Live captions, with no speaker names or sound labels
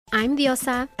I'm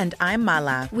Diosa. And I'm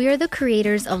Mala. We are the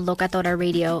creators of Locatora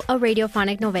Radio, a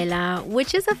radiophonic novela,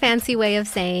 which is a fancy way of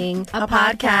saying a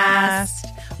podcast.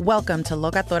 Welcome to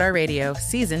Locatora Radio,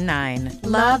 Season 9.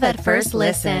 Love at first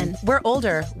listen. We're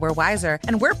older, we're wiser,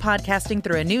 and we're podcasting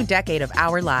through a new decade of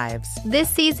our lives. This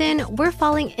season, we're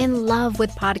falling in love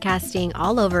with podcasting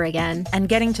all over again. And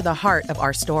getting to the heart of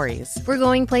our stories. We're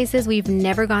going places we've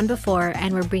never gone before,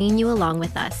 and we're bringing you along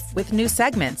with us. With new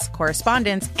segments,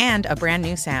 correspondence, and a brand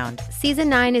new sound. Season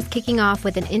 9 is kicking off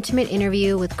with an intimate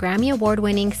interview with Grammy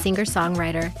Award-winning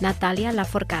singer-songwriter Natalia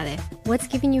Lafourcade. What's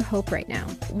giving you hope right now?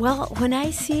 Well, when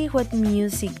I see what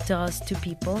music does to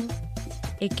people,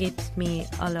 it gives me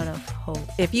a lot of hope.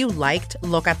 If you liked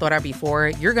Locatora before,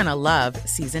 you're going to love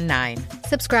Season 9.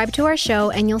 Subscribe to our show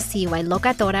and you'll see why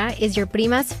Locatora is your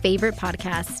prima's favorite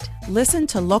podcast. Listen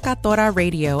to Locatora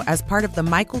Radio as part of the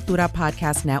My Cultura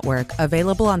Podcast Network,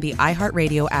 available on the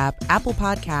iHeartRadio app, Apple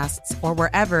Podcasts, or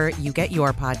wherever you get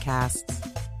your podcasts.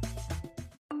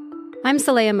 I'm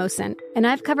Saleha Mohsen, and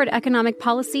I've covered economic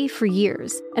policy for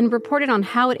years and reported on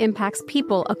how it impacts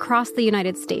people across the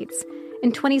United States.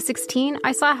 In 2016,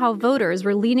 I saw how voters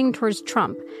were leaning towards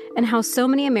Trump and how so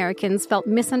many Americans felt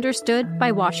misunderstood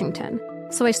by Washington.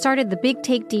 So I started The Big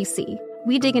Take DC.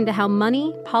 We dig into how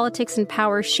money, politics, and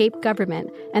power shape government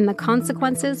and the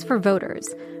consequences for voters.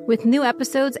 With new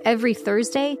episodes every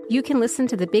Thursday, you can listen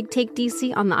to The Big Take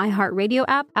DC on the iHeartRadio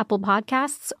app, Apple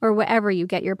Podcasts, or wherever you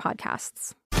get your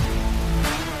podcasts.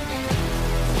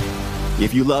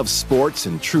 If you love sports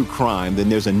and true crime, then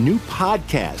there's a new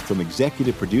podcast from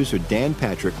executive producer Dan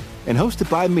Patrick and hosted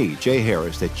by me, Jay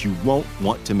Harris, that you won't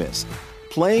want to miss.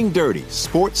 Playing Dirty: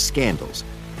 Sports Scandals.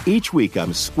 Each week,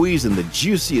 I'm squeezing the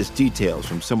juiciest details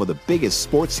from some of the biggest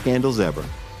sports scandals ever.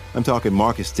 I'm talking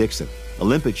Marcus Dixon,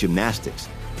 Olympic gymnastics,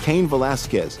 Cain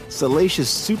Velasquez, salacious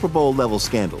Super Bowl-level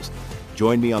scandals.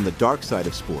 Join me on the dark side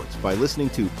of sports by listening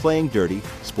to Playing Dirty: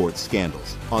 Sports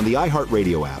Scandals on the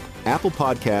iHeartRadio app, Apple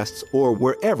Podcasts, or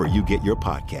wherever you get your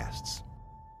podcasts.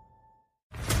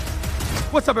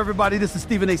 What's up, everybody? This is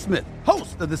Stephen A. Smith,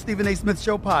 host of the Stephen A. Smith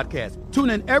Show podcast. Tune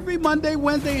in every Monday,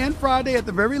 Wednesday, and Friday at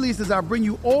the very least as I bring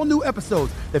you all new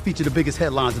episodes that feature the biggest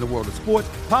headlines in the world of sports,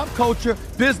 pop culture,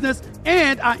 business,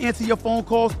 and I answer your phone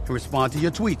calls and respond to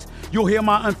your tweets. You'll hear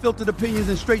my unfiltered opinions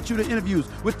and straight-shooter interviews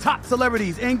with top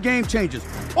celebrities and game changers.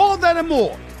 All that and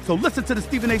more. So listen to the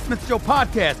Stephen A. Smith Show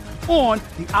podcast on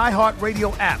the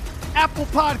iHeartRadio app, Apple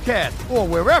Podcasts, or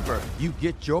wherever you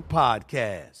get your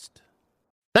podcast.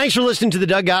 Thanks for listening to the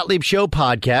Doug Gottlieb Show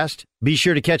podcast. Be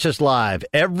sure to catch us live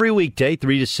every weekday,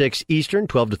 3 to 6 Eastern,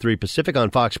 12 to 3 Pacific on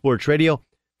Fox Sports Radio.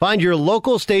 Find your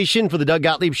local station for the Doug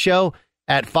Gottlieb Show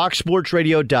at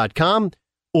foxsportsradio.com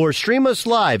or stream us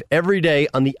live every day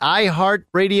on the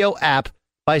iHeartRadio app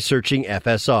by searching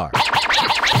FSR. Now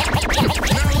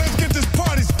let's get this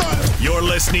party started. You're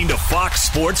listening to Fox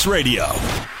Sports Radio.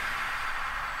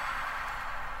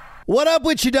 What up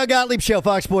with you, Doug Gottlieb Show,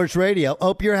 Fox Sports Radio?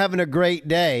 Hope you're having a great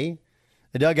day.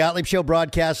 The Doug Gottlieb Show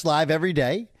broadcasts live every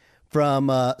day from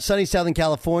sunny Southern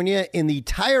California in the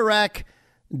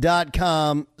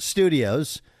TireRack.com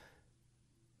studios.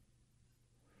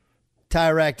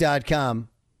 TireRack.com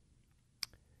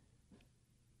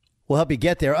will help you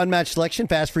get there. Unmatched selection,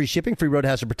 fast free shipping, free road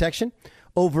hazard protection.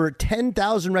 Over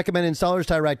 10,000 recommended installers.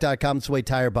 TireRack.com. It's the way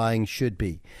tire buying should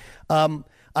be.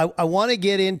 I want to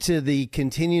get into the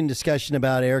continuing discussion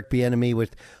about Eric Bieniemy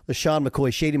with LeSean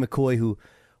McCoy, Shady McCoy, who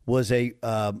has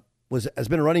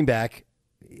been a running back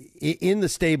in the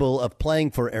stable of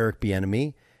playing for Eric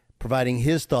Bieniemy, providing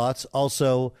his thoughts.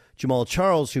 Also, Jamal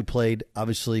Charles, who played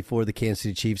obviously for the Kansas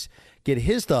City Chiefs, get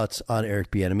his thoughts on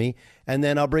Eric Bieniemy, and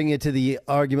then I'll bring you to the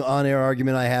on-air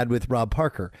argument I had with Rob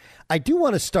Parker. I do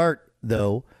want to start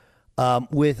though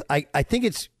with I think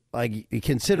it's I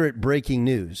consider it breaking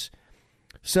news.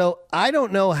 So I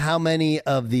don't know how many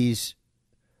of these,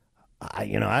 I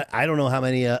don't know how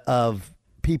many of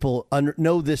people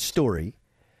know this story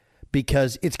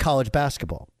because it's college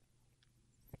basketball.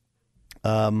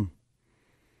 But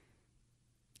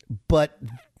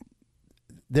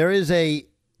there is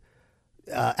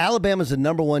Alabama's the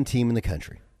number one team in the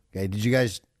country. Okay, did you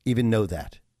guys even know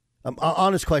that?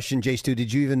 Honest question, Jay Stu,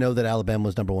 did you even know that Alabama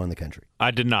was number one in the country?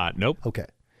 I did not. Nope. Okay.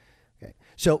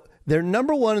 So they're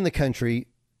number one in the country,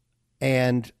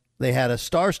 and they had a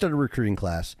star-studded recruiting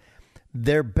class.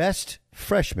 Their best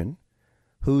freshman,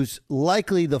 who's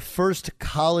likely the first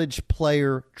college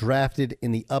player drafted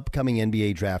in the upcoming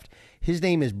NBA draft, his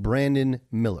name is Brandon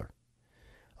Miller.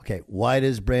 Okay, why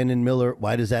does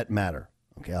that matter?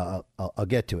 Okay, I'll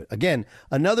get to it. Again,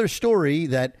 another story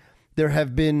that there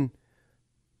have been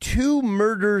 2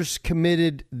 murders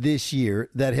committed this year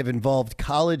that have involved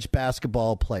college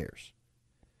basketball players.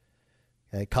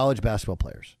 Okay, college basketball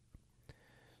players.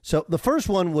 So the first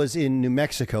one was in New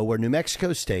Mexico, where New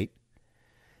Mexico State,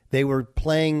 they were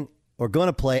playing or going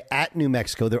to play at New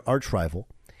Mexico, their arch rival,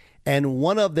 and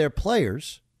one of their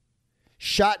players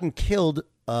shot and killed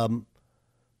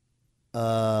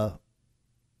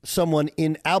someone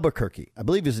in Albuquerque. I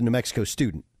believe he was a New Mexico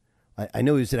student. I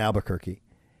know he was in Albuquerque.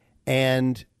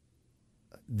 And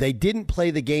they didn't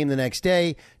play the game the next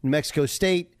day. New Mexico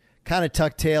State kind of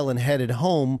tucked tail and headed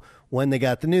home when they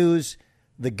got the news.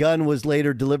 The gun was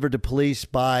later delivered to police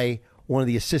by one of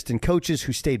the assistant coaches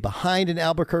who stayed behind in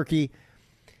Albuquerque.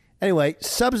 Anyway,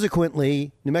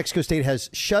 subsequently, New Mexico State has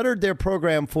shuttered their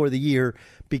program for the year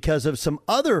because of some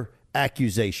other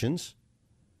accusations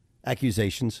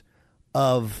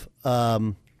of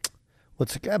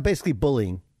what's basically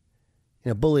bullying,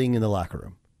 bullying in the locker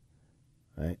room.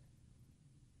 Right.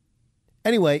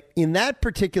 Anyway, in that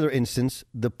particular instance,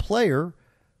 the player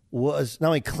was not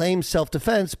only claimed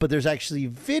self-defense, but there's actually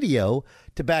video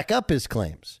to back up his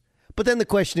claims. But then the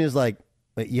question is like,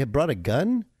 wait, you brought a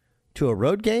gun to a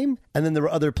road game? And then there were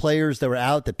other players that were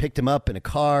out that picked him up in a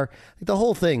car. The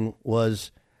whole thing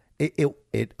was,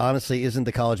 it honestly isn't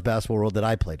the college basketball world that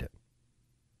I played in.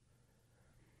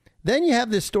 Then you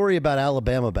have this story about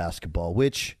Alabama basketball,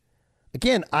 which,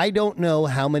 again, I don't know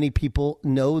how many people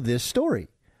know this story.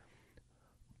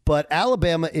 But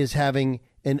Alabama is having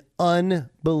an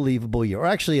unbelievable year, or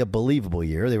actually a believable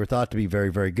year. They were thought to be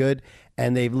very, very good,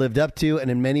 and they've lived up to,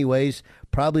 and in many ways,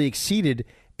 probably exceeded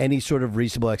any sort of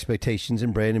reasonable expectations,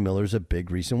 and Brandon Miller is a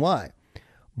big reason why.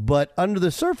 But under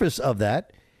the surface of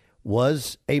that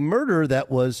was a murder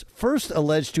that was first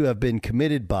alleged to have been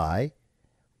committed by,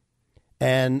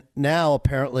 and now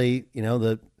apparently,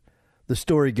 the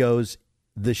story goes,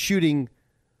 the shooting,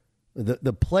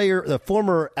 the player, the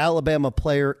former Alabama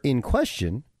player in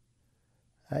question,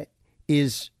 right,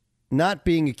 is not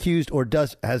being accused or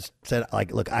has said,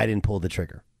 like, look, I didn't pull the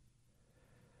trigger.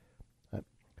 Right.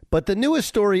 But the newest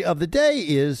story of the day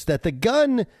is that the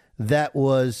gun that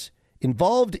was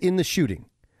involved in the shooting,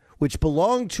 which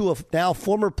belonged to a now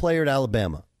former player at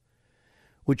Alabama,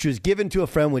 which was given to a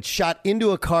friend, which shot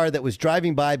into a car that was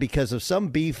driving by because of some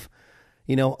beef,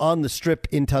 on the strip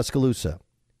in Tuscaloosa,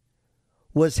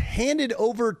 was handed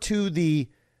over to the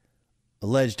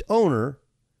alleged owner,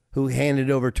 who handed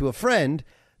it over to a friend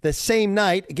the same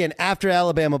night, again, after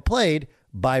Alabama played,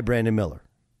 by Brandon Miller.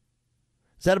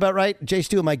 Is that about right? Jay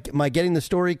Stu, am I getting the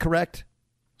story correct?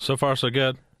 So far, so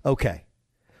good. Okay.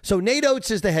 So Nate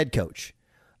Oates is the head coach.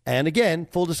 And again,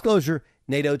 full disclosure,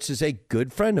 Nate Oates is a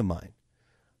good friend of mine.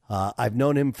 I've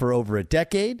known him for over a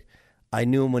decade. I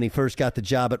knew him when he first got the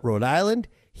job at Rhode Island.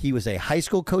 He was a high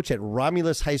school coach at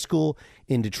Romulus High School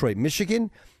in Detroit,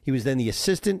 Michigan. He was then the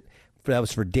assistant. That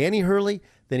was for Danny Hurley.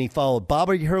 Then he followed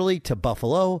Bobby Hurley to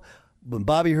Buffalo. When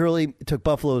Bobby Hurley took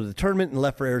Buffalo to the tournament and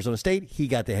left for Arizona State, he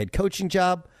got the head coaching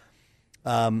job.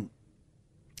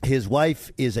 His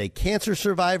wife is a cancer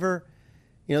survivor.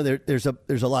 There's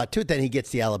a lot to it. Then he gets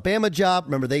the Alabama job.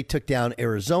 Remember, they took down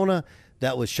Arizona.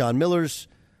 That was Sean Miller's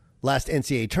last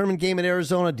NCAA tournament game at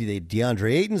Arizona.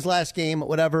 DeAndre Ayton's last game,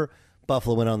 whatever.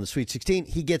 Buffalo went on the Sweet 16.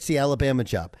 He gets the Alabama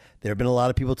job. There have been a lot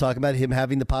of people talking about him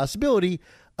having the possibility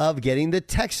of getting the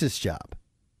Texas job.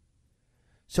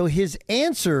 So his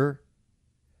answer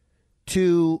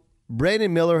to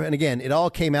Brandon Miller, and again, it all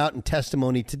came out in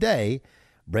testimony today.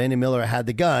 Brandon Miller had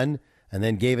the gun and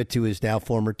then gave it to his now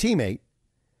former teammate,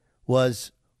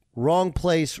 was wrong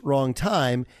place, wrong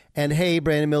time. And hey,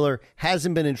 Brandon Miller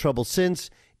hasn't been in trouble since,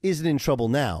 isn't in trouble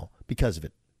now because of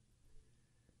it.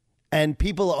 And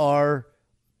people are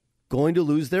going to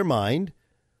lose their mind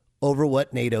over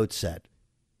what Nate Oates said.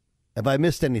 Have I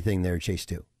missed anything there, Chase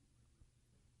 2?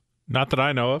 Not that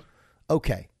I know of.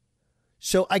 Okay.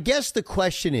 So I guess the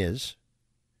question is,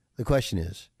 and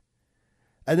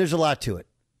there's a lot to it.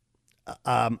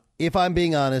 If I'm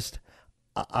being honest,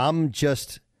 I'm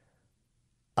not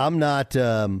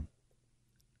a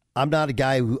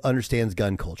guy who understands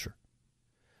gun culture.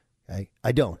 Okay?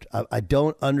 I don't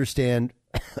understand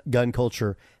gun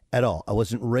culture at all. I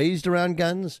wasn't raised around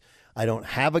guns. I don't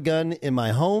have a gun in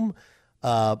my home.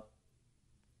 But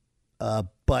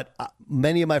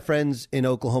many of my friends in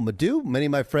Oklahoma do. Many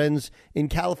of my friends in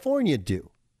California do.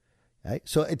 Okay?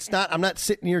 So I'm not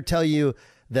sitting here telling you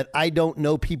that I don't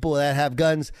know people that have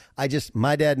guns.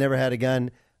 My dad never had a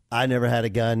gun. I never had a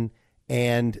gun.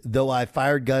 And though I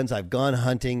fired guns, I've gone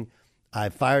hunting.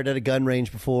 I've fired at a gun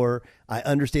range before. I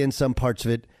understand some parts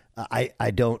of it.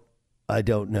 I don't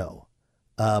know.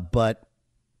 But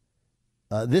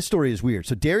this story is weird.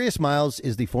 So Darius Miles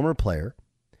is the former player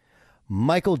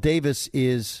Michael Davis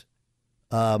is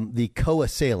the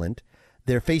co-assailant.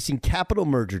 They're facing capital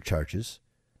murder charges.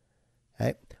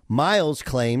 Okay? Miles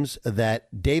claims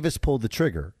that Davis pulled the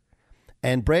trigger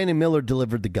and Brandon Miller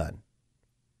delivered the gun.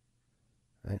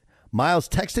 Right? Miles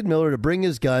texted Miller to bring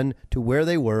his gun to where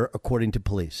they were, according to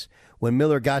police. When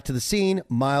Miller got to the scene,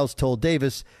 Miles told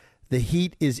Davis, "The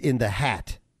heat is in the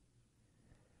hat."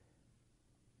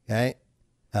 Okay?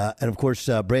 And of course,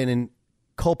 Brandon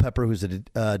Culpepper, who's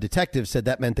a detective, said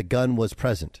that meant the gun was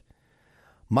present.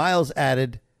 Miles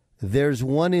added, "There's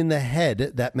one in the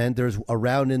head." That meant there's a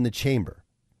round in the chamber.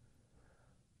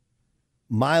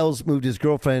 Miles moved his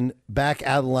girlfriend back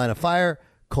out of the line of fire,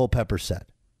 Culpepper said.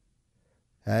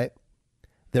 Okay?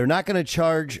 They're not going to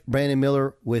charge Brandon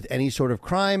Miller with any sort of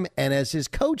crime, and as his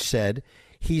coach said,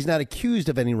 he's not accused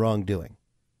of any wrongdoing.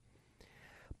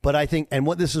 But I think, and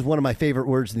this is one of my favorite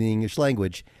words in the English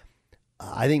language,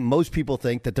 I think most people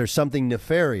think that there's something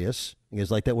nefarious. You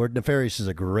guys like that word? Nefarious is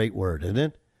a great word, isn't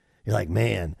it? You're like,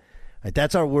 man, right,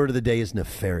 that's our word of the day is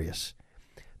nefarious.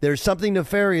 There's something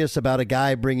nefarious about a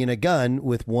guy bringing a gun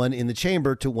with one in the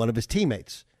chamber to one of his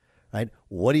teammates, right?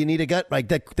 What do you need a gun? Like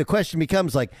the question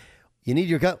becomes like, you need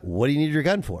your gun. What do you need your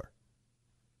gun for?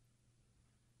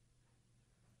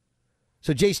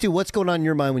 So, Jay Stu, what's going on in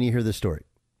your mind when you hear this story?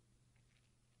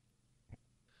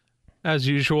 As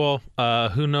usual,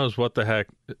 who knows what the heck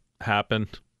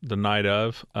happened the night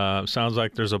of. Sounds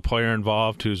like there's a player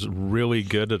involved who's really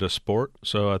good at a sport.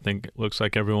 So I think it looks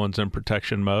like everyone's in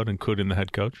protection mode, including the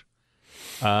head coach.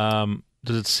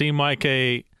 Does it seem like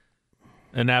an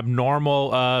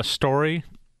abnormal story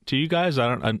to you guys?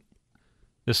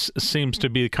 This seems to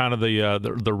be kind of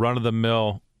the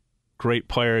run-of-the-mill great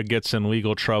player gets in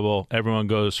legal trouble. Everyone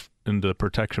goes into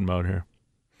protection mode here.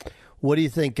 What do you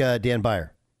think, Dan Byer?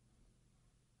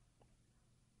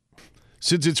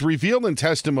 Since it's revealed in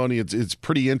testimony, it's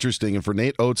pretty interesting. And for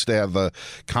Nate Oates to have the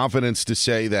confidence to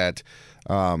say that,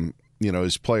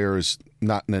 his player is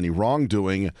not in any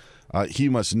wrongdoing, he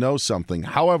must know something.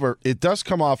 However, it does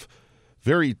come off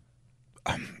very,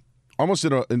 almost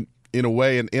in a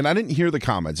way, and I didn't hear the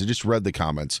comments. I just read the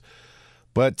comments.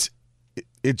 But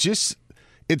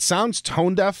it sounds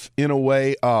tone deaf in a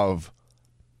way of,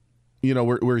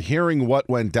 we're hearing what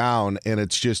went down, and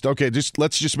it's just, okay,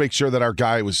 let's just make sure that our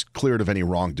guy was cleared of any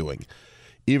wrongdoing,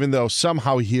 even though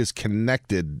somehow he is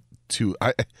connected to,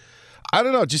 I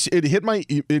don't know, just it hit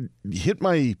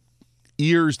my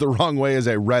ears the wrong way as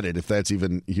I read it, if that's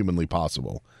even humanly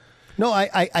possible. No,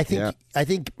 I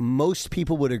think most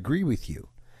people would agree with you.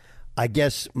 I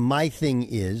guess my thing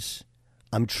is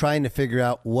I'm trying to figure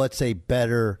out what's a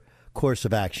better course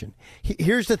of action.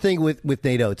 Here's the thing with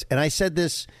Nate Oates, and I said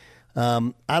this.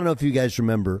 I don't know if you guys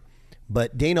remember,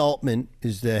 but Dana Altman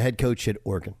is the head coach at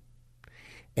Oregon.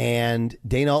 And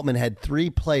Dana Altman had 3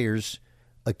 players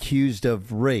accused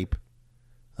of rape.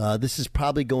 This is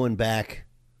probably going back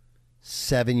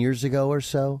 7 years ago or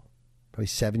so, probably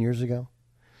 7 years ago.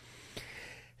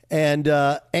 And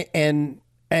there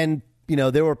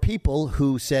were people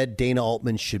who said Dana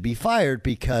Altman should be fired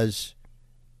because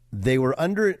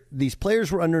these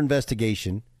players were under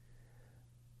investigation.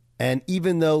 And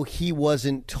even though he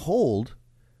wasn't told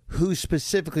who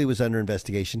specifically was under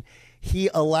investigation, he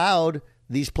allowed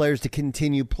these players to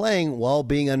continue playing while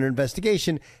being under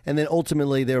investigation. And then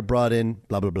ultimately they're brought in,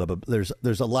 blah, blah, blah, blah.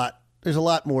 There's a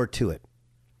lot more to it.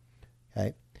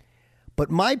 Okay. But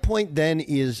my point then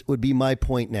would be my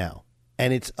point now.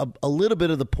 And it's a little bit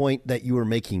of the point that you were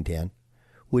making, Dan,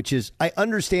 which is I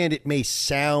understand it may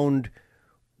sound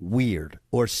weird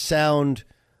or sound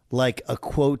like a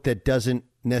quote that doesn't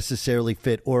necessarily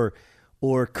fit or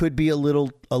could be a little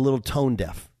tone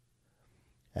deaf.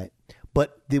 Right?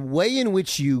 But the way in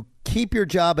which you keep your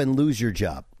job and lose your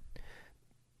job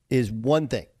is one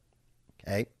thing.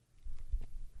 Okay?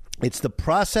 It's the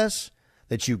process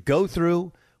that you go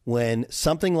through when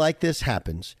something like this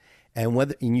happens, and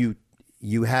whether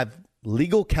you have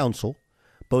legal counsel,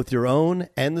 both your own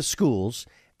and the schools,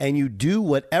 and you do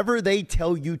whatever they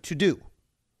tell you to do.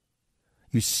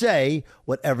 You say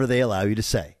whatever they allow you to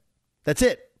say. That's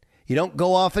it. You don't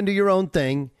go off and do your own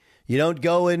thing. You don't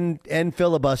go and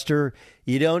filibuster.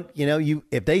 You don't,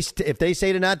 if they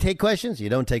say to not take questions, you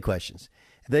don't take questions.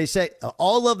 If they say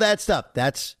all of that stuff,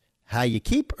 that's how you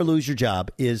keep or lose your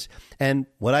job is. And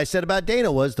what I said about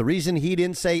Dana was the reason he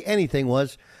didn't say anything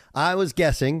was I was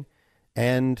guessing,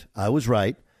 and I was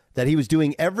right, that he was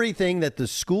doing everything that the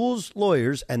school's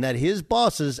lawyers and that his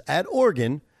bosses at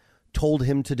Oregon told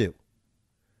him to do.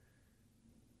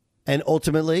 And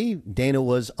ultimately, Dana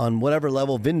was on whatever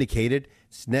level vindicated.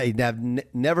 It's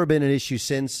never been an issue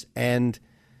since. And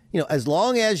as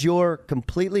long as you're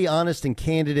completely honest and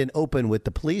candid and open with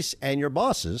the police and your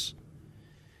bosses,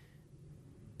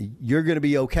 you're going to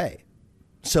be okay.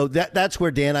 So that's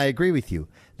where, Dan, I agree with you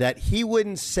that he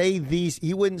wouldn't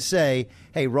say,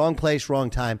 hey, wrong place, wrong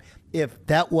time, if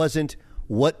that wasn't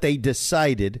what they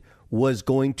decided was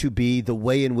going to be the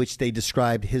way in which they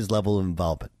described his level of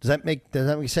involvement. Does that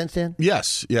make sense, Dan?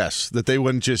 Yes. That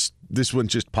this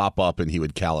wouldn't just pop up and he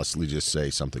would callously just say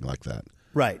something like that.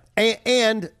 Right.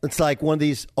 And it's like one of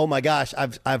these, oh my gosh,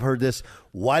 I've heard this.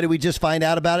 Why do we just find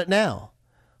out about it now?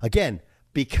 Again,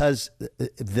 because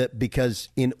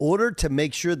in order to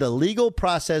make sure the legal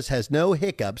process has no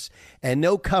hiccups and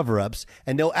no cover-ups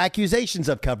and no accusations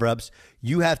of cover-ups,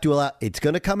 you have to allow it's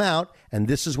going to come out, and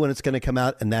this is when it's going to come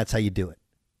out, and that's how you do it.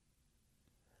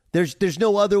 There's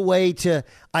no other way to.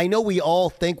 I know we all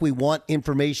think we want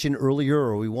information earlier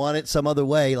or we want it some other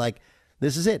way. Like,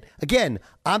 this is it. Again,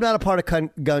 I'm not a part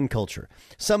of gun culture.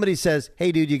 Somebody says,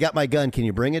 hey, dude, you got my gun. Can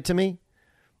you bring it to me?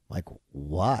 Like,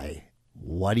 why?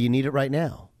 Why do you need it right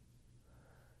now?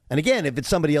 And again, if it's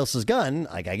somebody else's gun,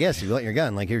 like, I guess you want your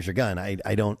gun, like, here's your gun.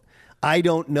 I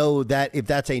don't know that if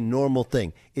that's a normal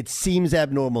thing. It seems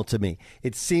abnormal to me.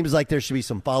 It seems like there should be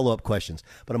some follow-up questions.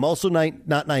 But I'm also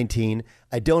not 19.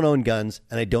 I don't own guns,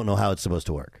 and I don't know how it's supposed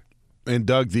to work. And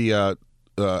Doug, the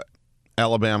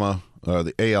Alabama,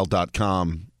 the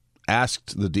AL.com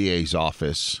asked the DA's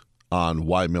office on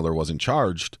why Miller wasn't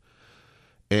charged,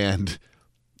 and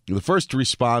the first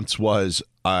response was,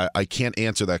 I can't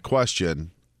answer that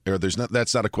question, or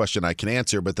that's not a question I can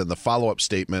answer. But then the follow-up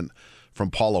statement from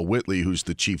Paula Whitley, who's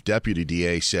the chief deputy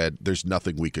DA, said there's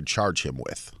nothing we could charge him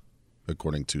with,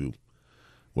 according to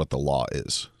what the law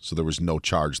is. So there was no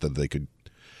charge that they could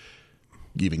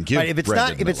even give. Right, if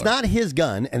it's not his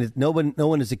gun, and no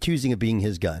one is accusing it being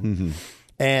his gun,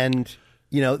 and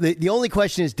the only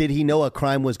question is, did he know a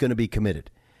crime was going to be committed,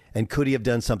 and could he have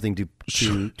done something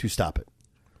to stop it?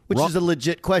 Which is a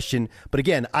legit question. But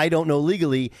again, I don't know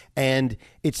legally, and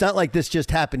it's not like this just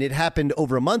happened. It happened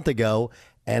over a month ago,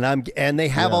 and they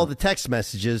have all the text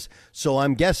messages. So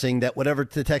I'm guessing that whatever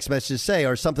the text messages say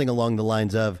are something along the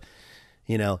lines of,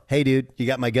 hey, dude, you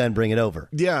got my gun, bring it over.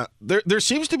 Yeah, there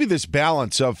seems to be this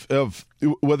balance of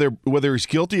whether he's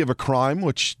guilty of a crime,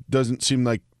 which doesn't seem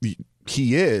like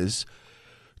he is,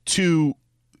 to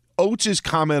Oates'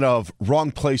 comment of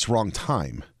wrong place, wrong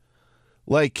time.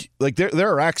 Like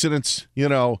there are accidents,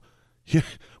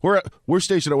 we're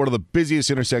stationed at one of the busiest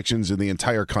intersections in the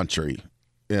entire country,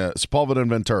 Sepulveda and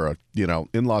Ventura,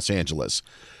 in Los Angeles.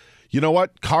 You know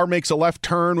what? Car makes a left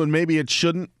turn when maybe it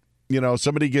shouldn't.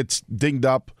 Somebody gets dinged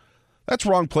up. That's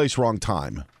wrong place, wrong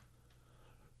time.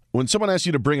 When someone asks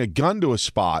you to bring a gun to a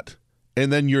spot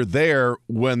and then you're there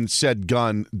when said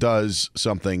gun does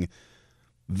something,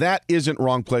 that isn't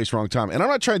wrong place, wrong time. And I'm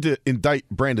not trying to indict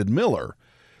Brandon Miller.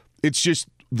 It's just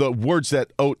the words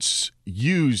that Oates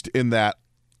used in that,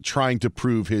 trying to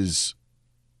prove his,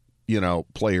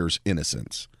 player's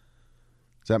innocence.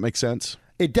 Does that make sense?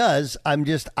 It does.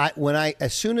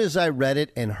 As soon as I read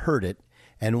it and heard it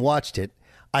and watched it,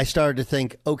 I started to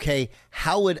think, okay,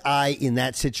 how would I, in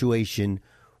that situation,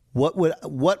 what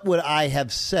would I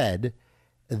have said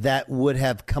that would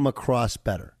have come across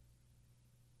better?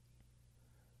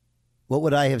 What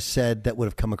would I have said that would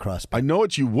have come across better? I know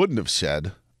what you wouldn't have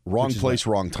said. Wrong place,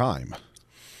 wrong time.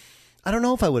 I don't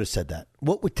know if I would have said that.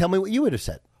 Tell me what you would have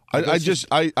said. I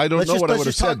don't know what I would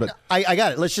have said, but I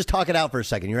got it. Let's just talk it out for a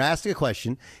second. You're asked a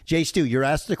question. Jay Stu, you're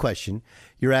asked a question.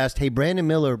 You're asked, hey, Brandon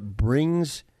Miller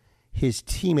brings his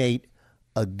teammate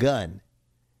a gun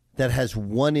that has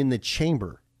one in the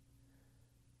chamber,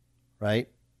 right?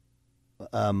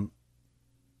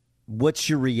 What's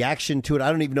your reaction to it?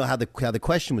 I don't even know how the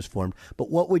question was formed,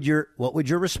 but what would your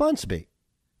response be?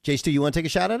 Jay Stu, you want to take a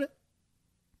shot at it?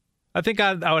 I think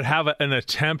I would have an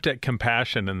attempt at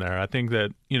compassion in there. I think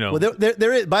that, Well,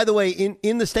 there is, by the way,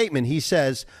 in the statement, he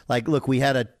says, like, look, we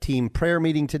had a team prayer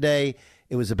meeting today.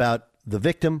 It was about the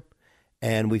victim,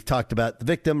 and we've talked about the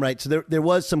victim, right? So there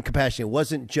was some compassion. It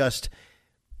wasn't just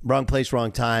wrong place,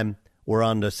 wrong time, we're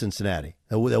on to Cincinnati.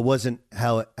 That wasn't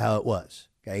how it was.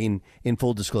 Okay, in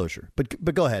full disclosure,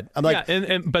 but go ahead. I'm like,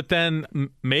 but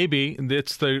then maybe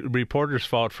it's the reporter's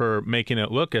fault for making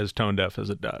it look as tone deaf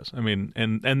as it does. I mean,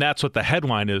 and that's what the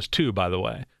headline is too, by the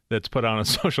way, that's put on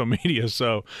social media.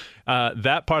 So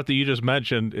that part that you just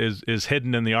mentioned is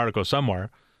hidden in the article somewhere.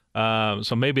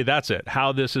 So maybe that's it.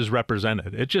 How this is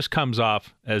represented, it just comes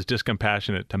off as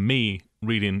discompassionate to me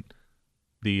reading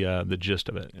the gist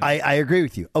of it. I agree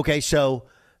with you. Okay, so.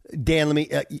 Dan, let me.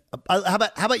 How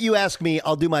about you ask me?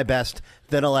 I'll do my best.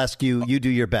 Then I'll ask you. You do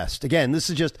your best. Again, this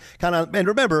is just kind of. And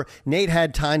remember, Nate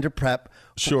had time to prep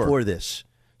for this.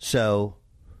 So,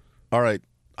 all right.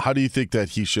 How do you think that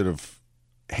he should have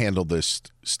handled this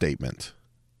statement?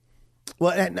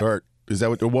 Well, or is that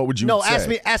what would you? No,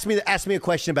 say? ask me a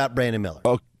question about Brandon Miller.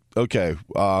 Oh, okay.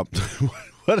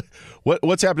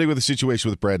 What's happening with the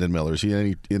situation with Brandon Miller? Is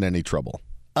he in any trouble?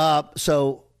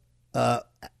 Brandon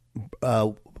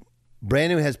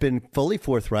has been fully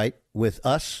forthright with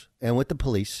us and with the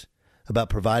police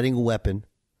about providing a weapon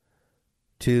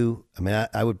to. I mean,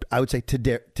 I would say to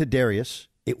Darius.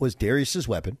 It was Darius's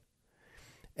weapon,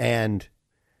 and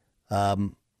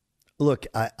look,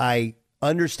 I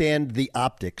understand the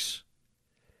optics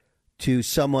to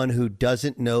someone who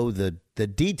doesn't know the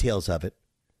details of it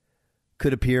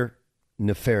could appear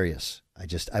nefarious.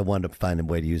 I wanted to find a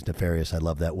way to use nefarious. I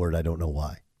love that word. I don't know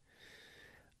why.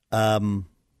 I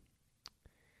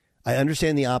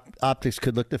understand the optics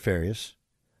could look nefarious,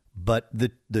 but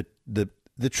the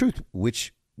truth,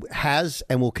 which has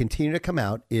and will continue to come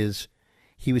out, is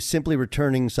he was simply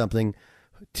returning something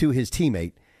to his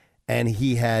teammate, and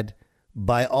he had,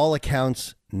 by all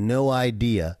accounts, no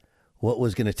idea what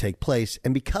was going to take place.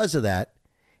 And because of that,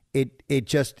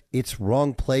 it's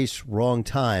wrong place, wrong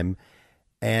time.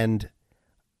 And,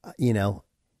 you know,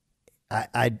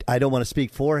 I don't want to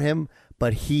speak for him,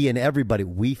 but he and everybody,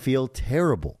 we feel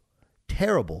terrible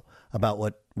about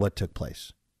what took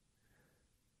place.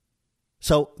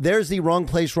 So there's the wrong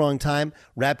place, wrong time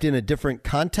wrapped in a different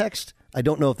context. I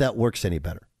don't know if that works any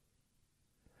better.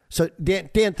 So Dan,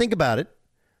 think about it.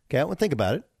 Okay, I want to think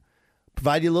about it.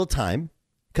 Provide you a little time,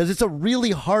 because it's a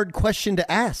really hard question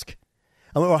to ask.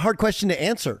 A hard question to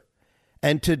answer.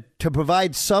 And to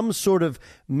provide some sort of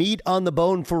meat on the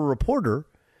bone for a reporter,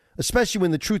 especially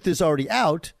when the truth is already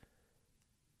out,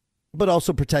 but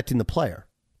also protecting the player.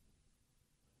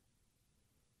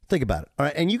 Think about it. All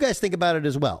right, and you guys think about it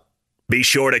as well. Be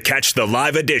sure to catch the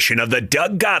live edition of the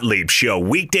Doug Gottlieb Show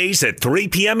weekdays at 3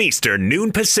 p.m. Eastern,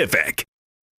 noon Pacific.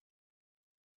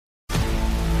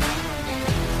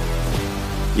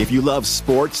 If you love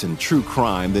sports and true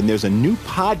crime, then there's a new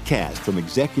podcast from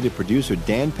executive producer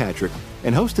Dan Patrick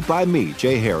and hosted by me,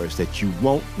 Jay Harris, that you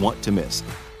won't want to miss.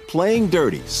 Playing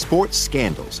Dirty: Sports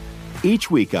Scandals. Each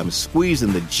week, I'm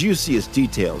squeezing the juiciest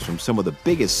details from some of the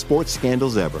biggest sports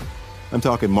scandals ever. I'm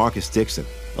talking Marcus Dixon,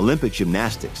 Olympic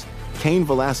gymnastics, Cain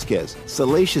Velasquez,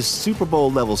 salacious Super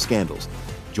Bowl-level scandals.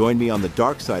 Join me on the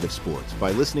dark side of sports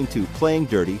by listening to Playing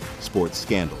Dirty: Sports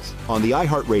Scandals on the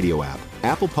iHeartRadio app,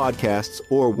 Apple Podcasts,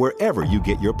 or wherever you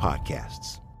get your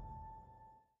podcasts.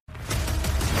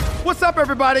 What's up,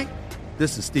 everybody?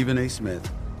 This is Stephen A. Smith.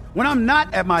 When I'm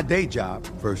not at my day job,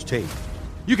 First Take,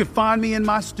 you can find me in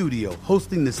my studio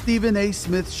hosting the Stephen A.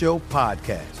 Smith Show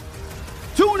podcast.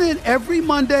 Tune in every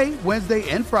Monday, Wednesday,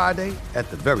 and Friday, at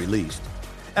the very least,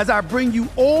 as I bring you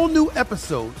all new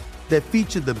episodes that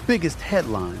feature the biggest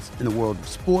headlines in the world of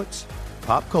sports,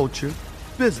 pop culture,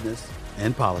 business,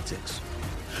 and politics.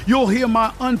 You'll hear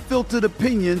my unfiltered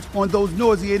opinions on those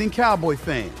nauseating Cowboy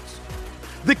fans,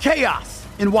 the chaos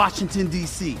in Washington,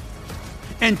 D.C.,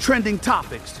 and trending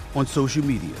topics on social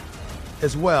media,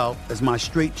 as well as my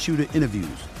straight shooter interviews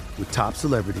with top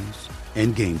celebrities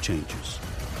and game changers.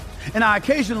 And I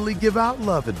occasionally give out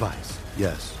love advice.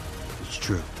 Yes, it's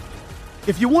true.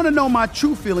 If you want to know my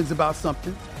true feelings about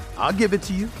something, I'll give it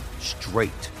to you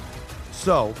straight.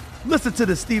 So listen to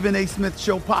the Stephen A. Smith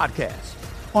Show podcast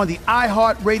on the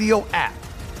iHeartRadio app,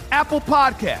 Apple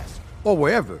Podcasts, or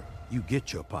wherever you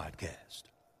get your podcast.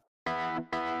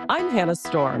 I'm Hannah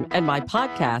Storm, and my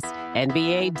podcast,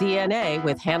 NBA DNA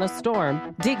with Hannah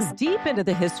Storm, digs deep into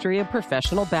the history of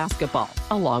professional basketball,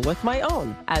 along with my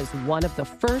own, as one of the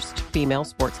first female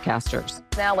sportscasters.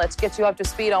 Now let's get you up to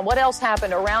speed on what else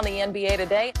happened around the NBA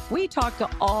today. We talk to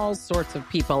all sorts of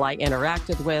people I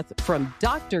interacted with, from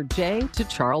Dr. J to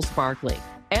Charles Barkley,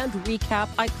 and recap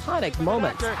iconic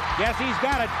moments. Yes, he's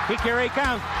got it. Here he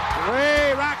comes.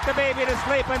 Way rock the baby to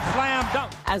sleep and slam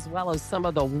dunk. As well as some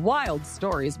of the wild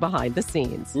stories behind the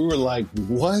scenes. We were like,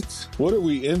 what? What are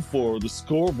we in for? The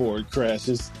scoreboard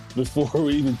crashes before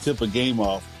we even tip a game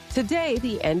off. Today,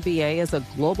 the NBA is a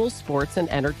global sports and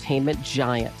entertainment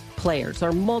giant. Players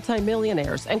are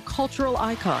multimillionaires and cultural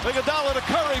icons. Iguodala to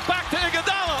Curry, back to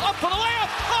Iguodala, up for the layup.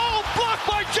 Oh, blocked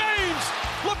by James.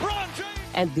 LeBron James.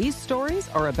 And these stories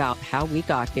are about how we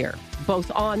got here,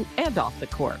 both on and off the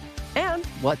court. And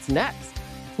what's next?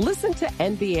 Listen to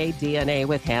NBA DNA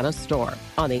with Hannah Storm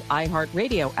on the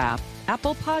iHeartRadio app,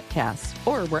 Apple Podcasts,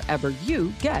 or wherever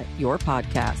you get your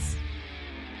podcasts.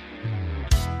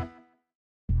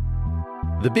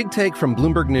 The Big Take from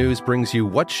Bloomberg News brings you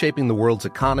what's shaping the world's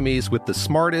economies with the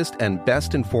smartest and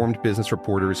best-informed business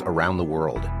reporters around the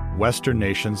world. Western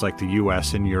nations like the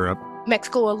U.S. and Europe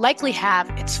Mexico will likely have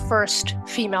its first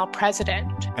female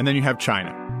president. And then you have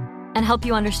China. And help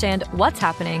you understand what's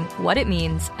happening, what it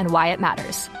means, and why it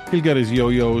matters. He'll get his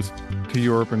yo-yos to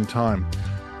Europe in time.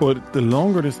 But the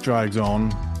longer this drags on,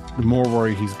 the more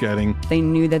worry he's getting. They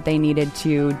knew that they needed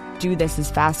to do this as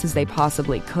fast as they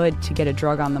possibly could to get a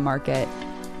drug on the market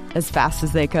as fast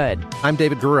as they could. I'm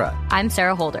David Gura. I'm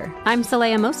Sarah Holder. I'm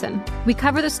Saleha Mohsen. We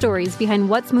cover the stories behind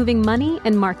what's moving money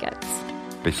and markets.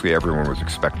 Basically, everyone was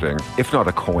expecting, if not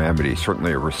a calamity,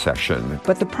 certainly a recession.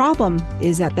 But the problem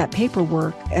is that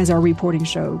paperwork, as our reporting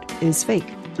showed, is fake.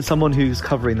 As someone who's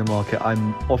covering the market,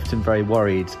 I'm often very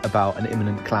worried about an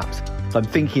imminent collapse. So I'm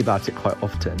thinking about it quite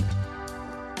often.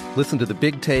 Listen to The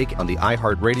Big Take on the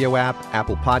iHeartRadio app,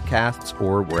 Apple Podcasts,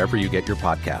 or wherever you get your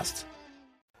podcasts.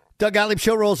 Doug Gottlieb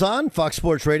Show rolls on, Fox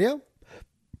Sports Radio. All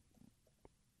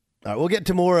right, we'll get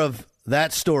to more of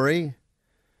that story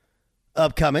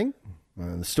upcoming.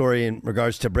 The story in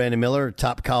regards to Brandon Miller,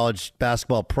 top college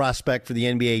basketball prospect for the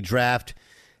NBA draft,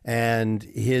 and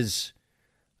his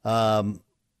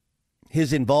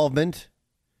involvement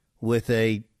with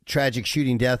a tragic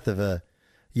shooting death of a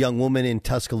young woman in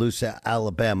Tuscaloosa,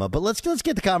 Alabama. But let's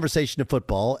get the conversation to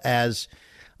football. As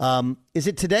is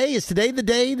it today? Is today the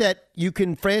day that you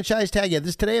can franchise tag? Yeah,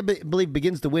 this today I believe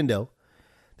begins the window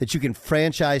that you can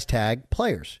franchise tag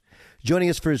players.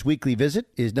 Joining us for his weekly visit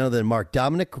is none other than Mark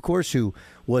Dominic, of course, who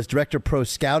was director of pro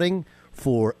scouting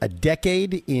for a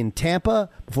decade in Tampa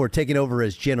before taking over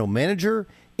as general manager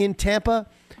in Tampa.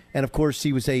 And, of course,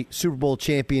 he was a Super Bowl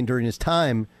champion during his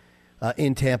time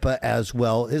in Tampa as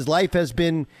well. His life has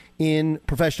been in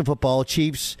professional football,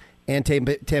 Chiefs and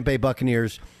Tampa Bay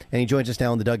Buccaneers. And he joins us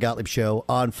now on the Doug Gottlieb Show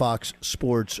on Fox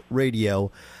Sports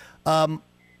Radio.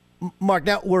 Mark,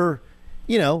 now we're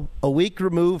a week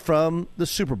removed from the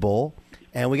Super Bowl,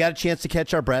 and we got a chance to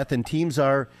catch our breath, and teams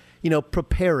are,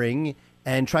 preparing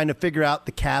and trying to figure out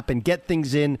the cap and get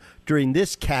things in during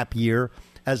this cap year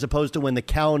as opposed to when the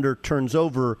calendar turns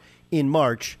over in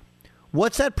March.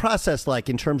 What's that process like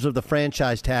in terms of the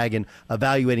franchise tag and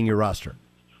evaluating your roster?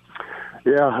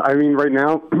 Yeah, I mean, right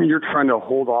now you're trying to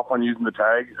hold off on using the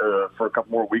tag for a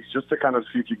couple more weeks just to kind of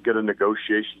see if you can get a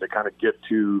negotiation to kind of get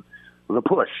to the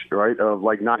push, right, of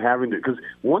like not having to, because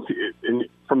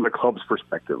from the club's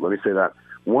perspective, let me say that,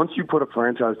 once you put a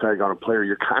franchise tag on a player,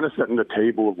 you're kind of setting the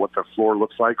table of what the floor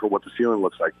looks like or what the ceiling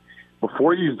looks like.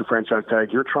 Before you use the franchise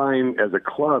tag, you're trying as a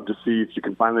club to see if you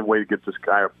can find a way to get this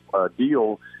guy a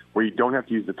deal where you don't have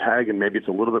to use the tag and maybe it's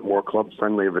a little bit more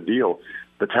club-friendly of a deal.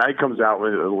 The tag comes out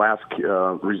with a last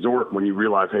resort when you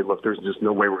realize, hey, look, there's just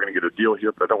no way we're going to get a deal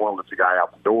here, but I don't want to let the guy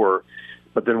out the door.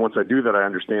 But then once I do that, I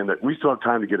understand that we still have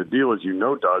time to get a deal, as you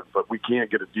know, Doug, but we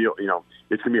can't get a deal.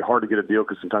 It's going to be hard to get a deal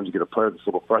because sometimes you get a player that's a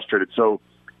little frustrated. So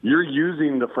you're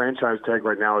using the franchise tag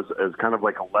right now as kind of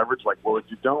like a leverage, like, well, if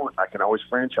you don't, I can always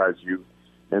franchise you.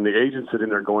 And the agent sitting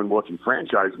there going, well, if you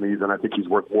franchise me, then I think he's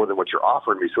worth more than what you're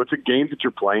offering me. So it's a game that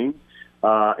you're playing,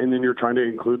 and then you're trying to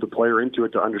include the player into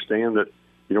it to understand that,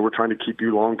 we're trying to keep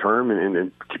you long-term and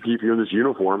keep you in this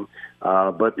uniform.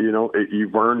 But,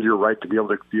 you've earned your right to be able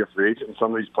to be a free agent. And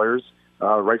some of these players,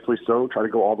 rightfully so, try to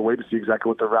go all the way to see exactly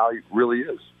what their value really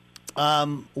is.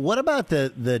 What about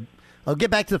the I'll get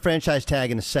back to the franchise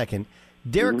tag in a second.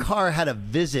 Derek Carr had a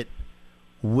visit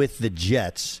with the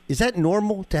Jets. Is that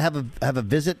normal to have a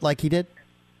visit like he did?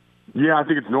 Yeah, I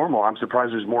think it's normal. I'm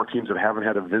surprised there's more teams that haven't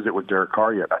had a visit with Derek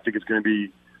Carr yet. I think it's going to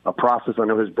be a process. I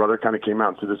know his brother kind of came out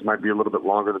and said this might be a little bit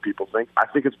longer than people think. I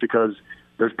think it's because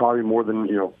there's probably more than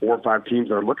 4 or 5 teams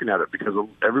that are looking at it because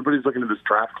everybody's looking at this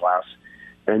draft class,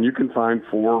 and you can find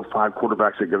 4 or 5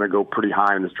 quarterbacks that are going to go pretty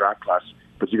high in this draft class.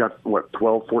 But you got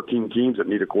 12, 14 teams that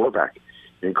need a quarterback.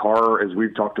 And Carr, as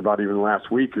we've talked about even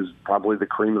last week, is probably the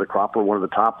cream of the crop or one of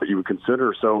the top that you would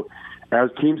consider. So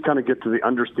as teams kind of get to the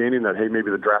understanding that, hey,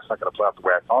 maybe the draft's not going to play out the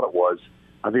way I thought it was,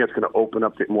 I think that's going to open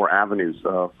up more avenues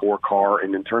for Carr.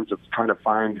 And in terms of trying to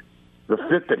find the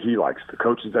fit that he likes, the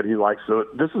coaches that he likes. So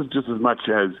this is just as much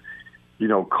as,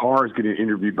 Carr is getting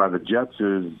interviewed by the Jets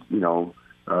as,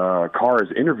 Carr is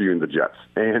interviewing the Jets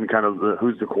and kind of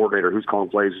who's the coordinator, who's calling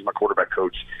plays, who's my quarterback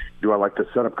coach, do I like this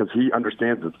setup? Because he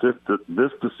understands that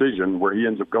this decision where he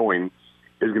ends up going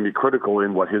is going to be critical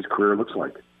in what his career looks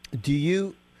like.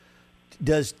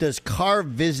 Does Carr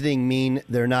visiting mean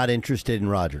they're not interested in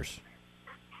Rodgers?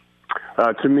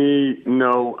 To me,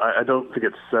 no, I don't think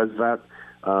it says that.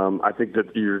 I think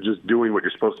that you're just doing what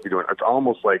you're supposed to be doing. It's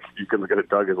almost like you can look at it,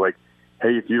 Doug, as like,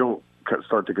 hey, if you don't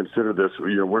start to consider this,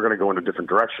 we're going to go in a different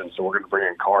direction. So we're going to bring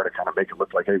in Carr to kind of make it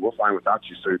look like, hey, we're fine without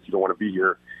you. So if you don't want to be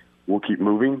here, we'll keep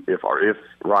moving. If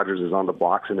Rodgers is on the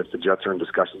box and if the Jets are in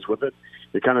discussions with it,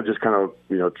 it kind of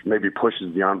maybe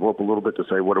pushes the envelope a little bit to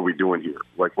say, what are we doing here?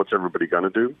 Like, what's everybody going to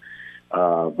do?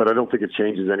 But I don't think it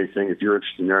changes anything. If you're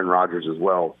interested in Aaron Rodgers as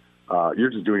well, you're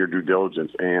just doing your due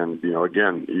diligence. And,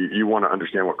 again, you want to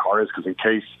understand what Carr is, because in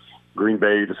case Green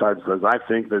Bay decides, as I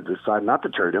think, they decide not to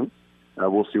trade him,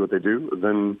 we'll see what they do,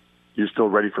 then you're still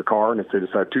ready for Carr. And if they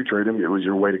decide to trade him, it was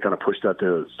your way to kind of push that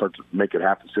to start to make it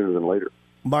happen sooner than later.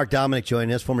 Mark Dominic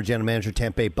joining us, former general manager of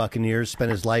Tampa Bay Buccaneers, spent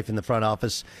his life in the front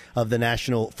office of the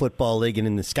National Football League and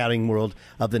in the scouting world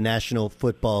of the National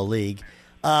Football League.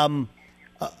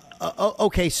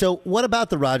 Okay, so what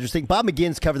about the Rodgers thing? Bob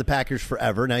McGinn's covered the Packers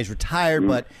forever. Now he's retired,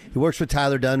 but he works with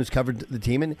Tyler Dunn, who's covered the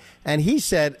team. And he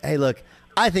said, hey, look,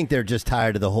 I think they're just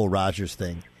tired of the whole Rodgers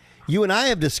thing. You and I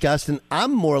have discussed, and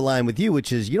I'm more aligned with you,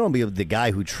 which is you don't be the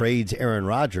guy who trades Aaron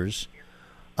Rodgers.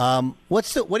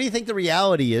 What do you think the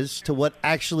reality is to what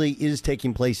actually is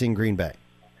taking place in Green Bay?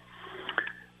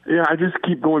 Yeah, I just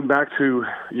keep going back to,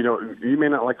 you may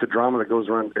not like the drama that goes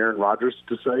around Aaron Rodgers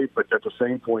to say, but at the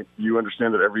same point, you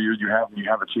understand that every year you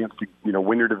have a chance to,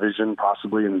 win your division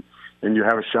possibly, and you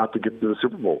have a shot to get to the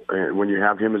Super Bowl when you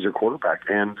have him as your quarterback.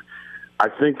 And I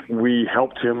think we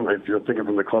helped him, if you're thinking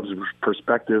from the club's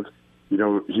perspective, he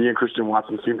and Christian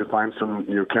Watson seem to find some,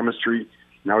 chemistry.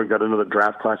 Now we've got another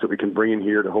draft class that we can bring in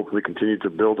here to hopefully continue to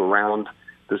build around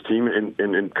this team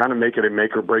and kind of make it a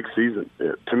make-or-break season.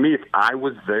 To me, if I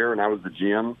was there and I was the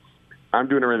GM, I'm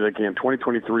doing everything I can.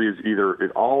 2023 is either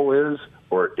it all is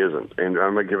or it isn't. And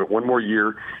I'm going to give it one more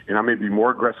year, and I may be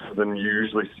more aggressive than you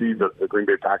usually see the Green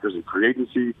Bay Packers in free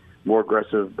agency, more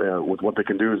aggressive with what they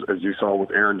can do, as you saw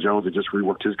with Aaron Jones. They just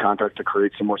reworked his contract to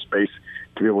create some more space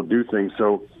to be able to do things.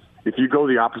 So if you go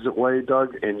the opposite way,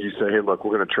 Doug, and you say, hey, look,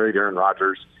 we're going to trade Aaron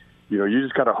Rodgers, you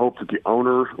just got to hope that the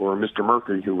owner or Mr.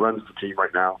 Murphy, who runs the team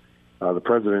right now, the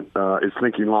president, is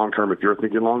thinking long-term if you're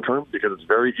thinking long-term, because it's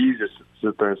very easy to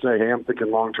sit there and say, hey, I'm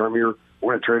thinking long-term here.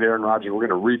 We're going to trade Aaron Rodgers. We're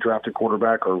going to redraft a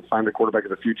quarterback or find a quarterback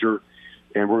in the future,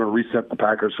 and we're going to reset the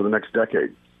Packers for the next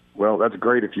decade. Well, that's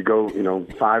great if you go,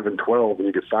 5-12 and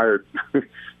you get fired.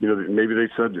 Maybe they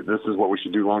said this is what we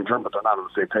should do long-term, but they're not on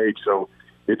the same page. So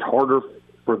it's harder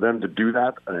for them to do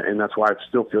that, and that's why I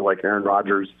still feel like Aaron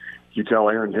Rodgers, you tell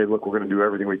Aaron, hey, look, we're going to do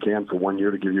everything we can for 1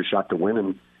 year to give you a shot to win,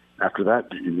 and after that,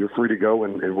 you're free to go,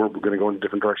 and we're going to go in a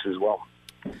different direction as well.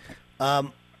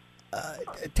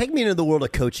 Take me into the world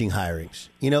of coaching hirings.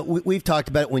 We've talked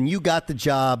about it. When you got the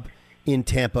job in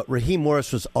Tampa, Raheem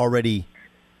Morris was already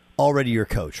your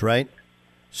coach, right?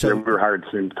 So yeah, we were hired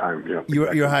at the same time. Yeah,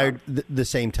 you're hired the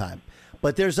same time.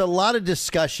 But there's a lot of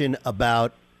discussion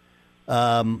about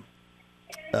the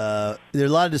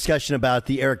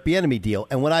Eric Bieniemy deal,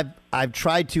 and what I've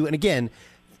tried to, and again,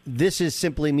 this is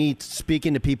simply me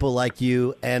speaking to people like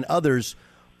you and others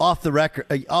off the record,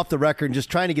 and just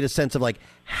trying to get a sense of like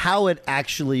how it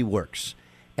actually works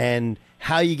and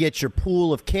how you get your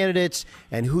pool of candidates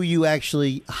and who you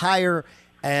actually hire,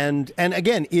 and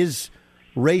again, is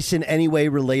race in any way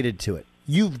related to it?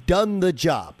 You've done the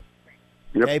job,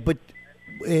 yep. Okay, but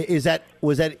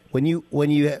was that when you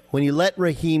let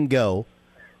Raheem go?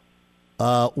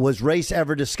 Was race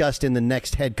ever discussed in the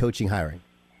next head coaching hiring?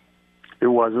 It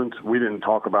wasn't. We didn't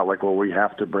talk about we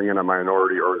have to bring in a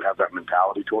minority or have that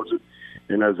mentality towards it.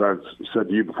 And as I've said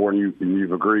to you before, and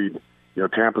you've agreed,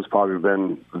 Tampa's probably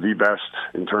been the best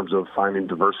in terms of finding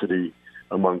diversity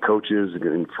among coaches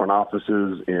in front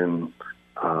offices in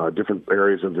different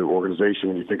areas of the organization.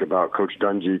 When you think about Coach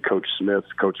Dungy, Coach Smith,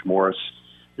 Coach Morris,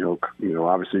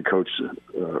 obviously Coach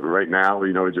right now,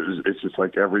 it's just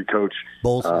like every coach.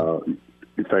 Bowles.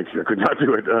 Thank you. I could not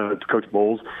do it. Coach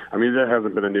Bowles. I mean, that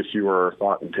hasn't been an issue or a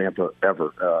thought in Tampa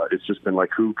ever. It's just been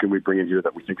like, who can we bring in here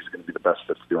that we think is going to be the best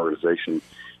fit for the organization?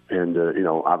 And,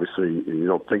 obviously you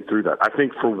don't think through that. I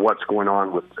think for what's going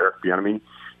on with Eric Bieniemy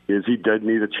is he did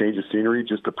need a change of scenery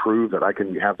just to prove that I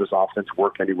can have this offense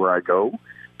work anywhere I go,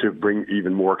 to bring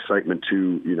even more excitement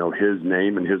to, his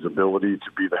name and his ability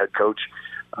to be the head coach.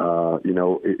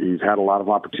 He's had a lot of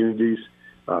opportunities.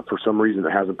 For some reason,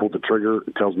 it hasn't pulled the trigger.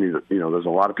 It tells me that, there's a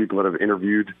lot of people that have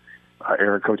interviewed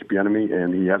Coach Bieniemy,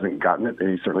 and he hasn't gotten it, and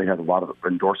he certainly has a lot of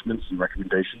endorsements and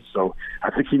recommendations. So I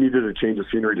think he needed a change of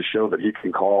scenery to show that he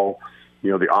can call,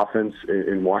 the offense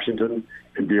in Washington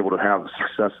and be able to have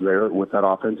success there with that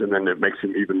offense, and then it makes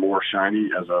him even more shiny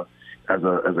as a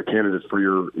candidate for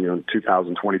your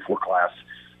 2024 class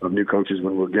of new coaches.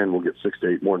 When we'll get 6 to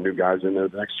 8 more new guys in there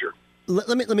next year.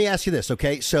 Let me ask you this,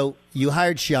 okay? So you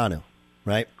hired Schiano,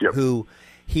 right? Yep. Who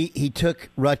he took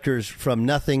Rutgers from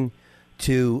nothing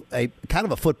to a kind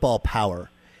of a football power,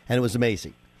 and it was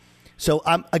amazing. So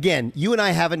again, you and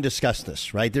I haven't discussed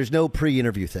this, right? There's no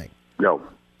pre-interview thing. No.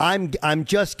 I'm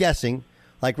just guessing.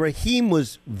 Like Raheem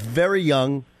was very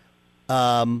young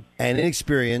and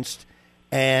inexperienced,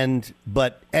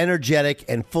 but energetic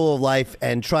and full of life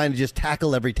and trying to just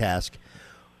tackle every task.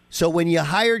 So when you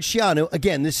hired Schiano,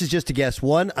 again, this is just a guess.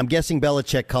 One, I'm guessing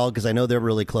Belichick called because I know they're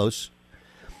really close.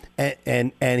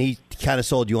 And he kind of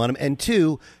sold you on him. And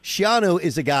two, Schiano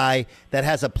is a guy that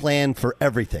has a plan for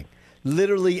everything,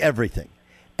 literally everything.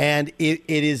 And it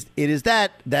is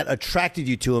that attracted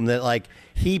you to him, that like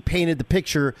he painted the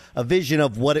picture, a vision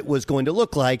of what it was going to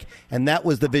look like, and that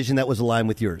was the vision that was aligned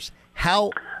with yours.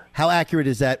 How accurate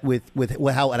is that with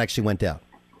how it actually went down?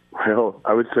 Well,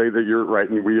 I would say that you're right,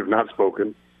 and we have not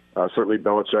spoken. Certainly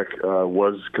Belichick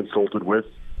was consulted with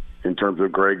in terms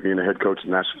of Greg being a head coach at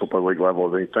the National Football League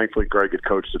level. I mean, thankfully, Greg had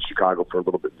coached at Chicago for a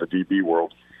little bit in the DB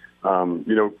world.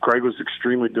 Greg was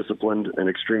extremely disciplined and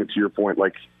extremely, to your point,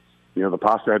 like, the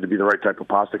pasta had to be the right type of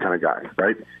pasta kind of guy,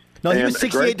 right? No, he was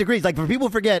 68 degrees. Like, for people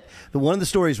who forget, one of the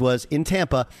stories was in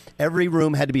Tampa, every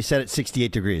room had to be set at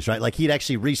 68 degrees, right? Like, he'd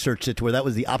actually researched it to where that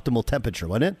was the optimal temperature,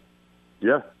 wasn't it?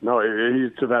 Yeah, no,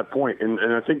 he's to that point. And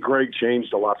I think Greg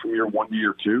changed a lot from year one to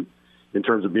year two in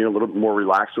terms of being a little bit more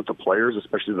relaxed with the players,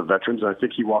 especially the veterans. And I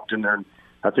think he walked in there, and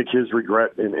I think his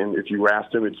regret, and if you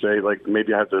asked him, he'd say, like,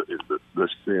 maybe I had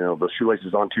the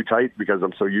shoelaces on too tight because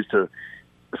I'm so used to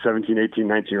 17, 18,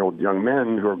 19-year-old young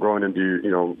men who are growing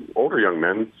into, older young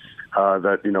men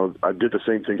that, I did the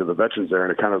same thing to the veterans there,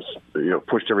 and it kind of,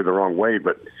 pushed everything the wrong way.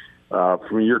 But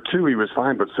from year two, he was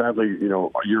fine. But sadly,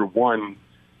 year one,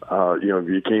 he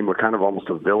became a kind of almost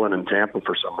a villain in Tampa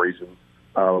for some reason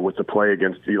with the play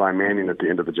against Eli Manning at the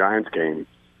end of the Giants game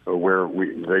where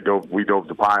we dove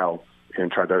the pile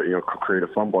and tried to, create a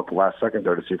fumble at the last second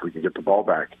there to see if we could get the ball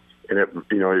back. And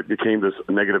it became this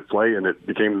negative play, and it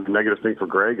became a negative thing for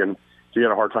Greg, and he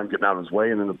had a hard time getting out of his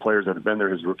way. And then the players that had been there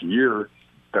his rookie year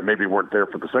that maybe weren't there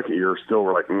for the second year still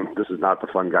were like, this is not the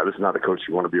fun guy. This is not the coach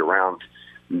you want to be around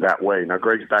that way. Now,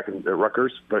 Greg's back at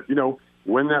Rutgers, but,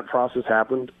 when that process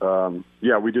happened,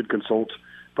 we did consult,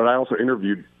 but I also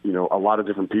interviewed, a lot of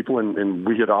different people, and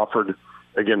we had offered,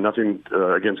 again, nothing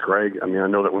against Greg. I mean, I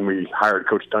know that when we hired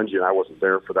Coach Dungy, and I wasn't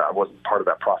there for that. I wasn't part of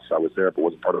that process. I was there, but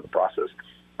wasn't part of the process.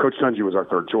 Coach Dungy was our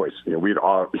third choice. We'd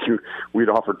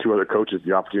offered two other coaches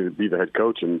the opportunity to be the head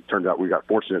coach, and it turned out we got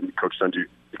fortunate, and Coach Dungy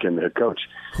became the head coach.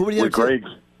 Who were the other two?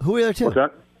 Who were the other two? What's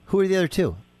that? Who were the other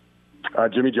two?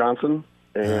 Jimmy Johnson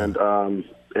and then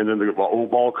the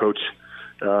old ball coach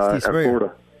at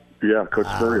Florida. Yeah, Coach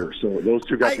Spurrier. So those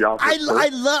two got the offer.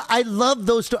 I love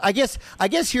those two. I guess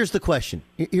here's the question.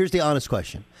 Here's the honest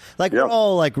question. Like, we're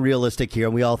all like realistic here,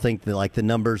 and we all think that like the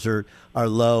numbers are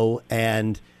low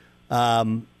and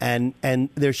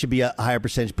there should be a higher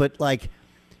percentage. But like,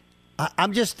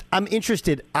 I'm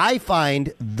interested. I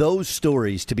find those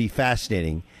stories to be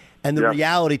fascinating, and the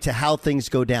reality to how things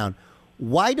go down.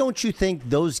 Why don't you think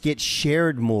those get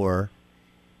shared more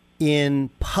in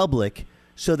public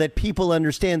so that people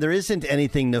understand there isn't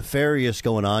anything nefarious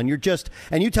going on? You're just,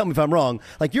 and you tell me if I'm wrong,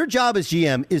 like your job as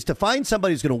GM is to find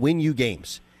somebody who's going to win you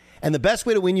games. And the best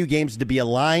way to win you games is to be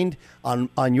aligned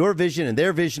on your vision and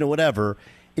their vision or whatever.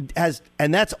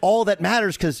 And that's all that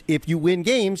matters, because if you win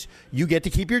games, you get to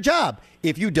keep your job.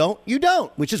 If you don't, you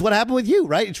don't, which is what happened with you,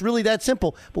 right? It's really that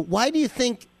simple. But why do you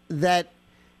think that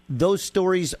those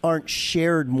stories aren't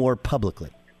shared more publicly?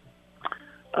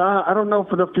 I don't know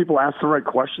if enough people ask the right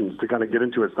questions to kind of get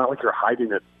into it. It's not like you're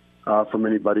hiding it from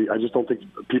anybody. I just don't think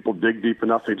people dig deep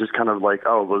enough. They just kind of like,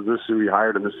 oh, well, this is who we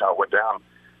hired and this is how it went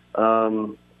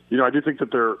down. I do think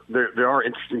that there are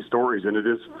interesting stories, and it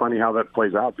is funny how that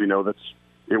plays out.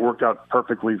 It worked out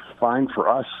perfectly fine for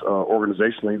us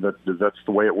organizationally. That's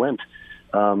the way it went.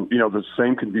 The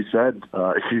same could be said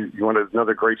if you want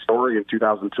another great story in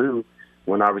 2002.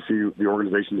 When obviously the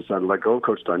organization decided to let go of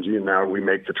Coach Dungy, and now we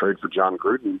make the trade for John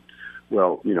Gruden.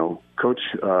 Well, Coach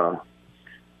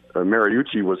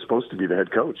Mariucci was supposed to be the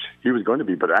head coach. He was going to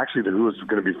be, but actually who was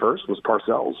going to be first was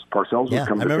Parcells. Parcells was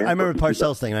coming to Tampa. I remember the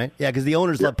Parcells thing, right? Yeah, because the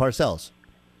owners love Parcells.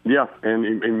 Yeah,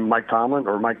 and Mike Tomlin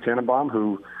or Mike Tannenbaum,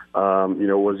 who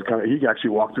was he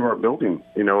actually walked through our building,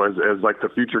 as like the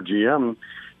future GM,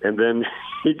 and then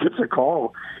he gets a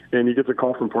call. And he gets a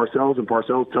call from Parcells, and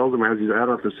Parcells tells him as he's at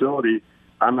our facility,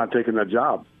 I'm not taking that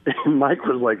job. And Mike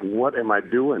was like, what am I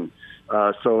doing?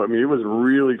 It was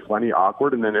really funny,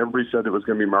 awkward. And then everybody said it was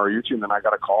going to be Mariucci. And then I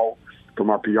got a call from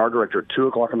our PR director at 2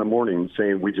 o'clock in the morning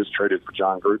saying we just traded for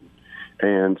John Gruden.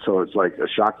 And so it's like a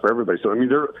shock for everybody. So,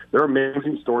 there are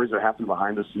amazing stories that happen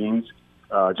behind the scenes.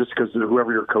 Just because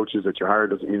whoever your coach is that you hire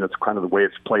doesn't mean that's kind of the way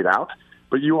it's played out.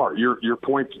 But you are. Your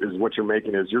point is what you're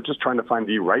making is you're just trying to find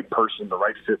the right person, the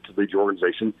right fit to lead your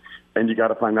organization, and you got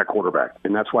to find that quarterback.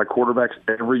 And that's why quarterbacks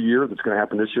every year, that's going to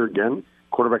happen this year again,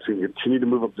 quarterbacks can continue to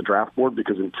move up the draft board,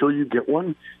 because until you get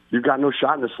one, you've got no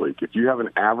shot in this league. If you have an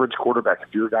average quarterback,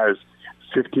 if your guy is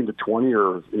 15 to 20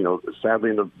 or, sadly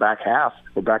in the back half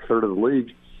or back third of the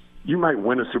league, you might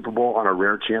win a Super Bowl on a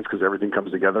rare chance because everything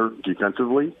comes together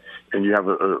defensively and you have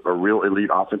a real elite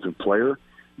offensive player.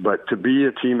 But to be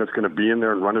a team that's going to be in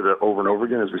there and run it over and over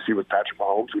again, as we see with Patrick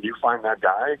Mahomes, when you find that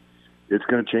guy, it's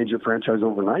going to change your franchise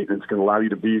overnight, and it's going to allow you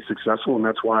to be successful. And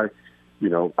that's why,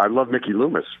 I love Mickey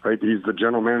Loomis, right? He's the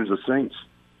general manager of the Saints.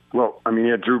 Well, he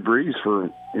had Drew Brees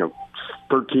for,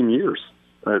 13 years.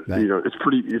 Right.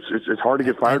 It's hard to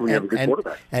get fired when you have a good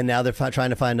quarterback. And now they're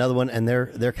trying to find another one, and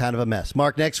they're kind of a mess.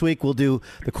 Mark, next week we'll do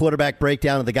the quarterback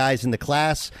breakdown of the guys in the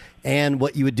class and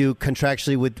what you would do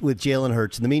contractually with Jalen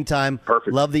Hurts. In the meantime,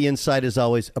 perfect. Love the insight as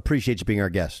always. Appreciate you being our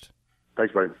guest.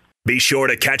 Thanks, buddy. Be sure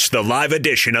to catch the live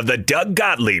edition of the Doug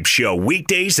Gottlieb Show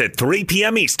weekdays at 3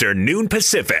 p.m. Eastern, noon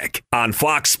Pacific on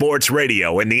Fox Sports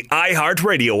Radio and the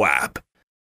iHeartRadio app.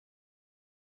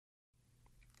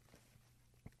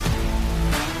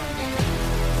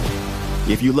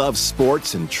 If you love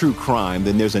sports and true crime,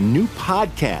 then there's a new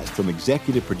podcast from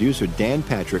executive producer Dan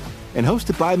Patrick and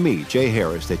hosted by me, Jay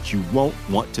Harris, that you won't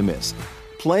want to miss.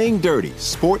 Playing Dirty: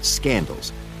 Sports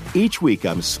Scandals. Each week,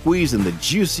 I'm squeezing the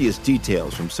juiciest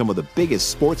details from some of the biggest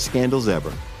sports scandals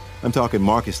ever. I'm talking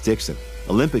Marcus Dixon,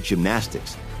 Olympic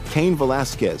gymnastics, Cain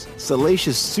Velasquez,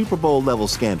 salacious Super Bowl-level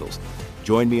scandals.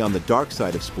 Join me on the dark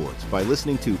side of sports by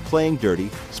listening to Playing Dirty: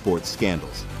 Sports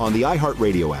Scandals on the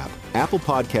iHeartRadio app, Apple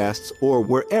Podcasts, or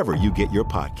wherever you get your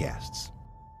podcasts.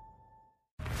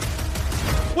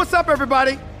 What's up,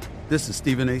 everybody? This is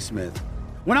Stephen A. Smith.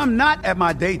 When I'm not at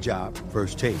my day job,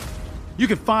 First Take, you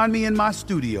can find me in my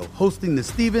studio hosting the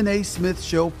Stephen A. Smith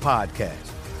Show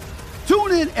podcast.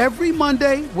 Tune in every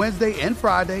Monday, Wednesday, and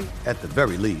Friday, at the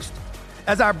very least,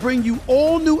 as I bring you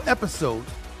all new episodes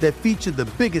that feature the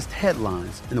biggest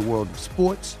headlines in the world of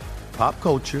sports, pop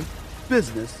culture,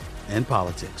 business, and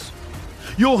politics.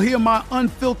 You'll hear my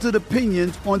unfiltered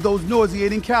opinions on those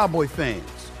nauseating Cowboy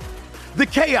fans, the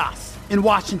chaos in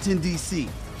Washington, D.C.,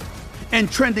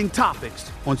 and trending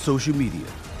topics on social media,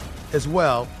 as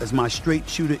well as my straight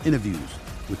shooter interviews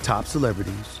with top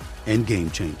celebrities and game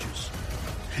changers.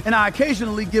 And I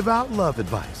occasionally give out love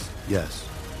advice. Yes,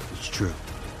 it's true.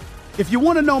 If you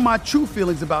want to know my true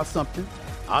feelings about something,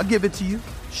 I'll give it to you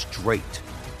straight.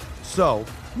 So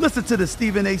listen to the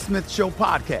Stephen A. Smith Show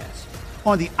podcast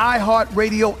on the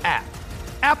iHeartRadio app,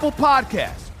 Apple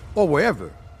Podcasts, or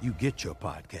wherever you get your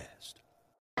podcast.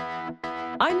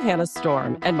 I'm Hannah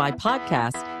Storm, and my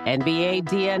podcast, NBA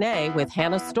DNA with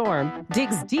Hannah Storm,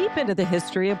 digs deep into the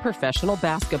history of professional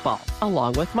basketball,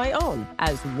 along with my own,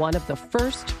 as one of the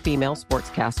first female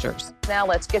sportscasters. Now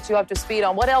let's get you up to speed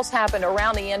on what else happened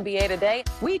around the NBA today.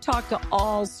 We talked to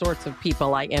all sorts of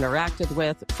people I interacted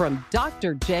with, from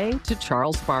Dr. J to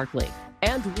Charles Barkley,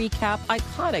 and recap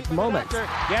iconic moments.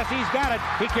 Yes, he's got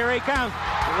it. Here he comes.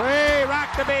 Way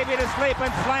rock the baby to sleep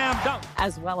and slam dunk.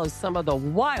 As well as some of the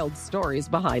wild stories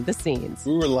behind the scenes.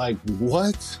 We were like,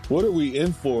 what? What are we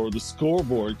in for? The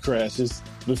scoreboard crashes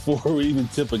before we even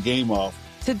tip a game off.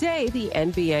 Today, the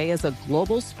NBA is a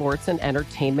global sports and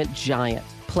entertainment giant.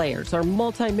 Players are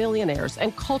multimillionaires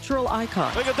and cultural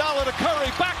icons. Iguodala to Curry,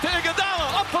 back to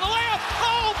Iguodala, up for the layup.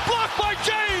 Oh, blocked by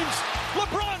James.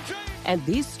 LeBron James. And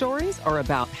these stories are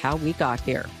about how we got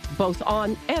here, both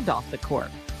on and off the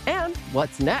court. And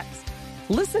what's next?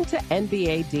 Listen to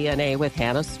NBA DNA with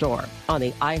Hannah Storm on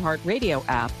the iHeartRadio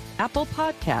app, Apple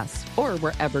Podcasts, or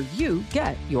wherever you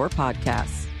get your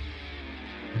podcasts.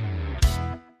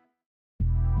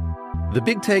 The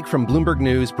Big Take from Bloomberg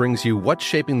News brings you what's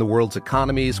shaping the world's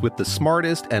economies with the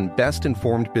smartest and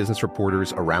best-informed business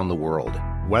reporters around the world.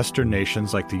 Western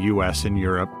nations like the U.S. and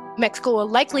Europe. Mexico will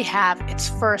likely have its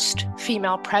first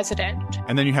female president.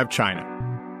 And then you have China.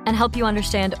 And help you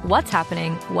understand what's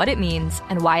happening, what it means,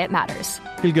 and why it matters.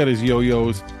 He'll get his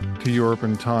yo-yos to Europe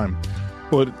in time.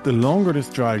 But the longer this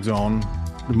drags on,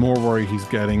 the more worry he's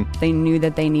getting. They knew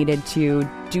that they needed to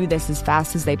do this as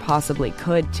fast as they possibly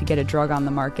could to get a drug on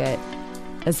the market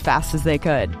as fast as they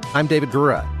could. I'm David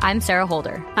Gura. I'm Sarah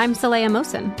Holder. I'm Saleha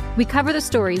Mohsen. We cover the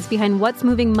stories behind what's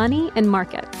moving money and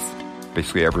markets.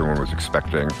 Basically, everyone was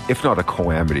expecting, if not a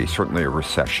calamity, certainly a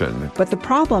recession. But the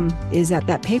problem is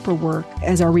that paperwork,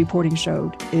 as our reporting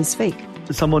showed, is fake.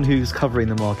 As someone who's covering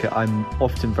the market, I'm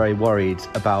often very worried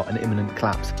about an imminent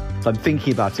collapse. So I'm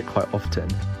thinking about it quite often.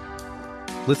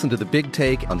 Listen to The Big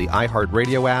Take on the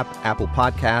iHeartRadio app, Apple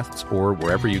Podcasts, or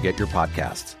wherever you get your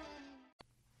podcasts.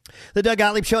 The Doug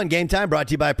Gottlieb Show and Game Time brought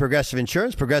to you by Progressive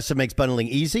Insurance. Progressive makes bundling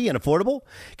easy and affordable.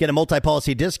 Get a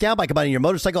multi-policy discount by combining your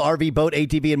motorcycle, RV, boat,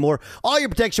 ATV, and more. All your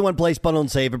protection in one place. Bundle and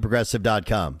save at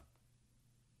Progressive.com.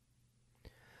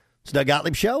 It's the Doug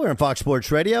Gottlieb Show. We're on Fox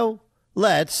Sports Radio.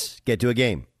 Let's get to a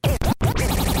game.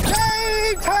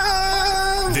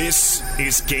 This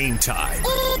is Game Time.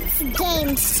 It's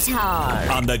game time.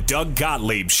 On the Doug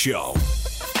Gottlieb Show.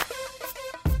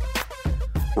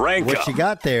 Rank 'em. What you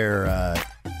got there,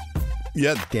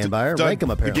 Dan Byer? Doug, Rank 'em,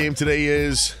 apparently. The game today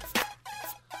is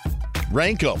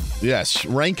rank 'em. Yes,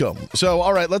 rank 'em. So,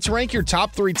 all right, let's rank your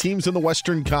top 3 teams in the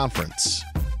Western Conference.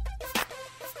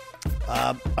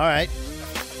 All right.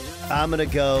 I'm going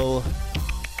to go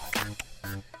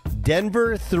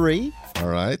Denver 3. All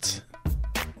right.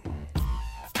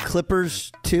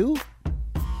 Clippers 2.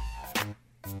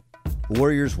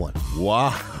 Warriors 1.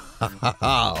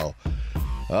 Wow.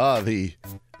 The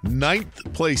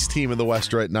 9th place team in the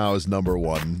West right now is number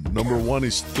 1. Number 1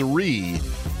 is 3,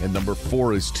 and number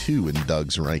 4 is 2 in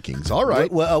Doug's rankings. All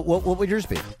right. What would yours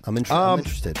be? I'm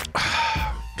interested.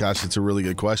 Gosh, it's a really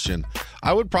good question.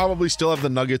 I would probably still have the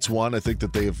Nuggets 1. I think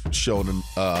that they've shown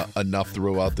enough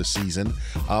throughout the season.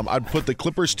 I'd put the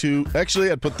Clippers 2.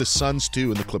 Actually, I'd put the Suns 2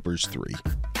 and the Clippers 3.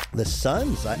 The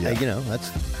Suns? That's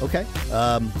okay.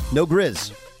 No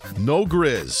Grizz. No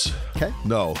Grizz. Okay.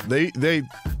 No.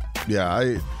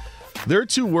 They're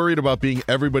too worried about being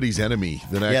everybody's enemy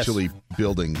than actually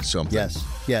building something. Yes.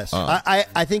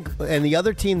 I think, and the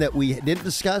other team that we didn't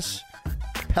discuss,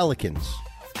 Pelicans.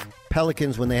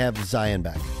 Pelicans when they have Zion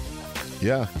back.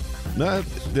 Yeah. No,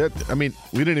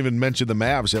 we didn't even mention the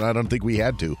Mavs, and I don't think we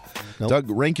had to. Nope. Doug,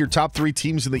 rank your top 3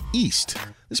 teams in the East.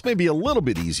 This may be a little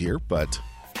bit easier, but...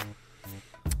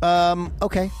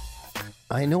 Okay.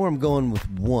 I know where I'm going with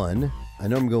 1. I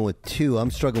know I'm going with 2.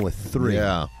 I'm struggling with 3.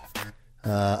 Yeah.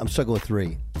 I'm struggling with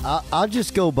 3. I'll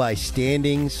just go by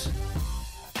standings.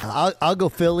 I'll go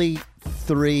Philly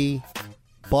 3,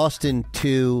 Boston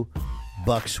 2,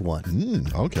 Bucks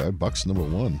 1. Okay, Bucks number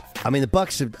 1. I mean, the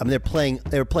Bucks. They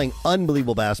were playing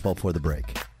unbelievable basketball before the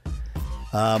break.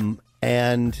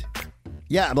 And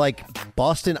yeah, I'm like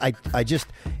Boston. I just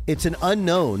it's an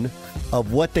unknown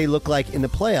of what they look like in the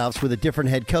playoffs with a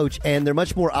different head coach, and they're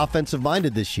much more offensive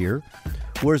minded this year.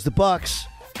 Whereas the Bucks,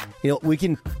 we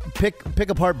can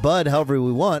pick apart Bud however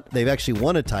we want. They've actually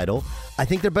won a title. I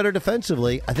think they're better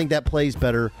defensively. I think that plays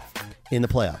better in the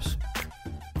playoffs.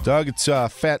 Doug, it's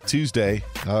Fat Tuesday.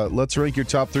 Let's rank your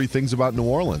top 3 things about New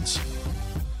Orleans.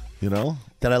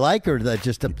 That I like, or that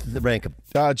just rank them?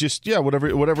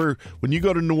 Whatever. When you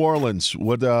go to New Orleans,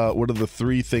 what are the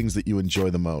 3 things that you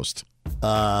enjoy the most?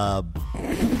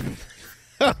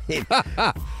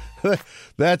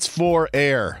 That's for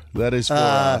air. That is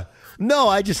for. No,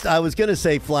 I was going to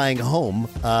say flying home.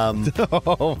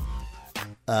 No.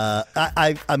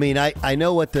 I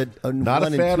know what the not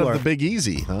a fan of the Big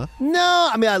Easy, huh?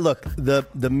 No, look,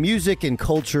 the music and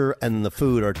culture and the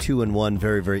food are 2 and 1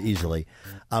 very, very easily.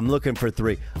 I'm looking for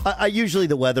 3. I usually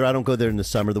the weather. I don't go there in the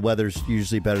summer. The weather's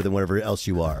usually better than wherever else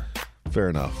you are. Fair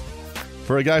enough.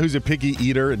 For a guy who's a picky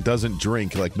eater and doesn't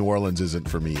drink, like New Orleans isn't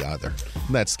for me either.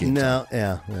 That's game time.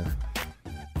 Yeah.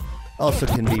 Also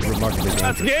can be remarkably dangerous.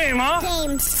 That's game, huh?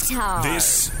 Game time.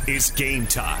 This is Game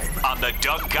Time on the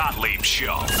Doug Gottlieb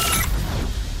Show. All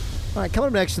right, coming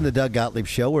up next in the Doug Gottlieb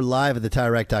Show, we're live at the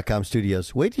TireRack.com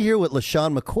studios. Wait to hear what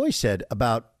LaShawn McCoy said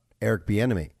about Eric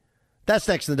Bieniemy. That's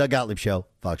next in the Doug Gottlieb Show,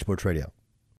 Fox Sports Radio.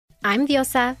 I'm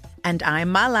Diosa. And I'm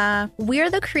Mala.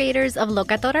 We're the creators of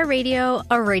Locatora Radio,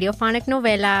 a radiophonic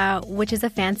novela, which is a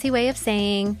fancy way of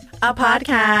saying a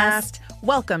podcast.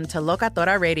 Welcome to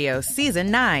Locatora Radio Season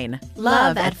 9.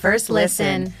 Love at First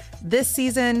Listen. This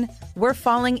season, we're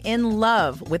falling in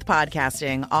love with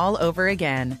podcasting all over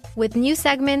again. With new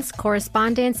segments,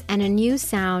 correspondence, and a new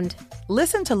sound.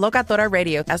 Listen to Locatora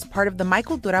Radio as part of the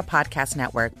Michael Dura Podcast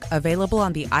Network. Available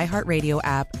on the iHeartRadio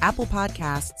app, Apple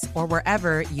Podcasts, or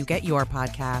wherever you get your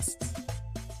podcasts.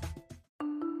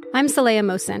 I'm Saleha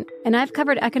Mohsin, and I've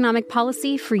covered economic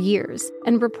policy for years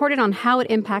and reported on how it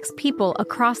impacts people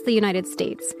across the United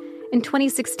States. In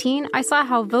 2016, I saw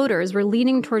how voters were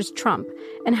leaning towards Trump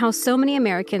and how so many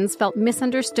Americans felt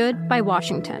misunderstood by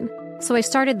Washington. So I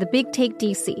started The Big Take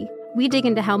DC. We dig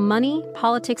into how money,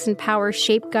 politics, and power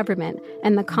shape government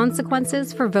and the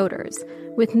consequences for voters.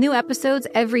 With new episodes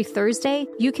every Thursday,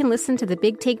 you can listen to The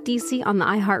Big Take DC on the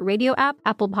iHeartRadio app,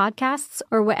 Apple Podcasts,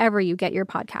 or wherever you get your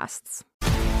podcasts.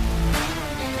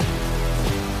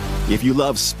 If you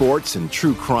love sports and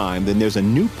true crime, then there's a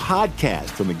new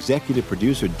podcast from executive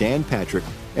producer Dan Patrick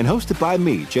and hosted by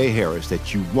me, Jay Harris,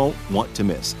 that you won't want to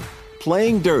miss.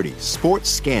 Playing Dirty: Sports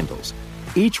Scandals.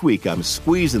 Each week, I'm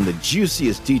squeezing the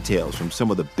juiciest details from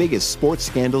some of the biggest sports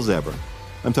scandals ever.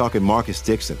 I'm talking Marcus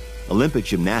Dixon, Olympic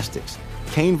gymnastics,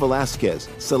 Cain Velasquez,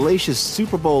 salacious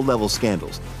Super Bowl-level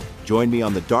scandals. Join me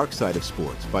on the dark side of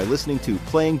sports by listening to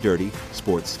Playing Dirty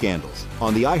Sports Scandals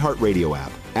on the iHeartRadio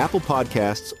app, Apple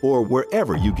Podcasts, or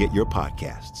wherever you get your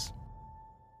podcasts.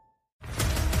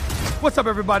 What's up,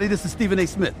 everybody? This is Stephen A.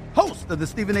 Smith, host of the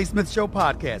Stephen A. Smith Show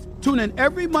podcast. Tune in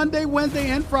every Monday, Wednesday,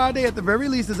 and Friday at the very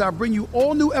least as I bring you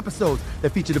all new episodes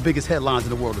that feature the biggest headlines in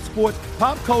the world of sports,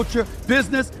 pop culture,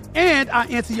 business, and I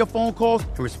answer your phone calls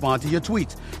and respond to your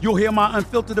tweets. You'll hear my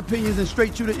unfiltered opinions and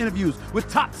straight-shooter interviews with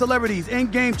top celebrities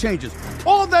and game changers.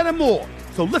 All that and more.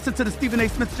 So listen to the Stephen A.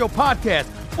 Smith Show podcast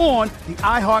on the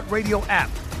iHeartRadio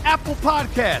app, Apple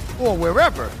Podcasts, or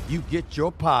wherever you get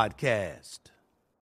your podcasts.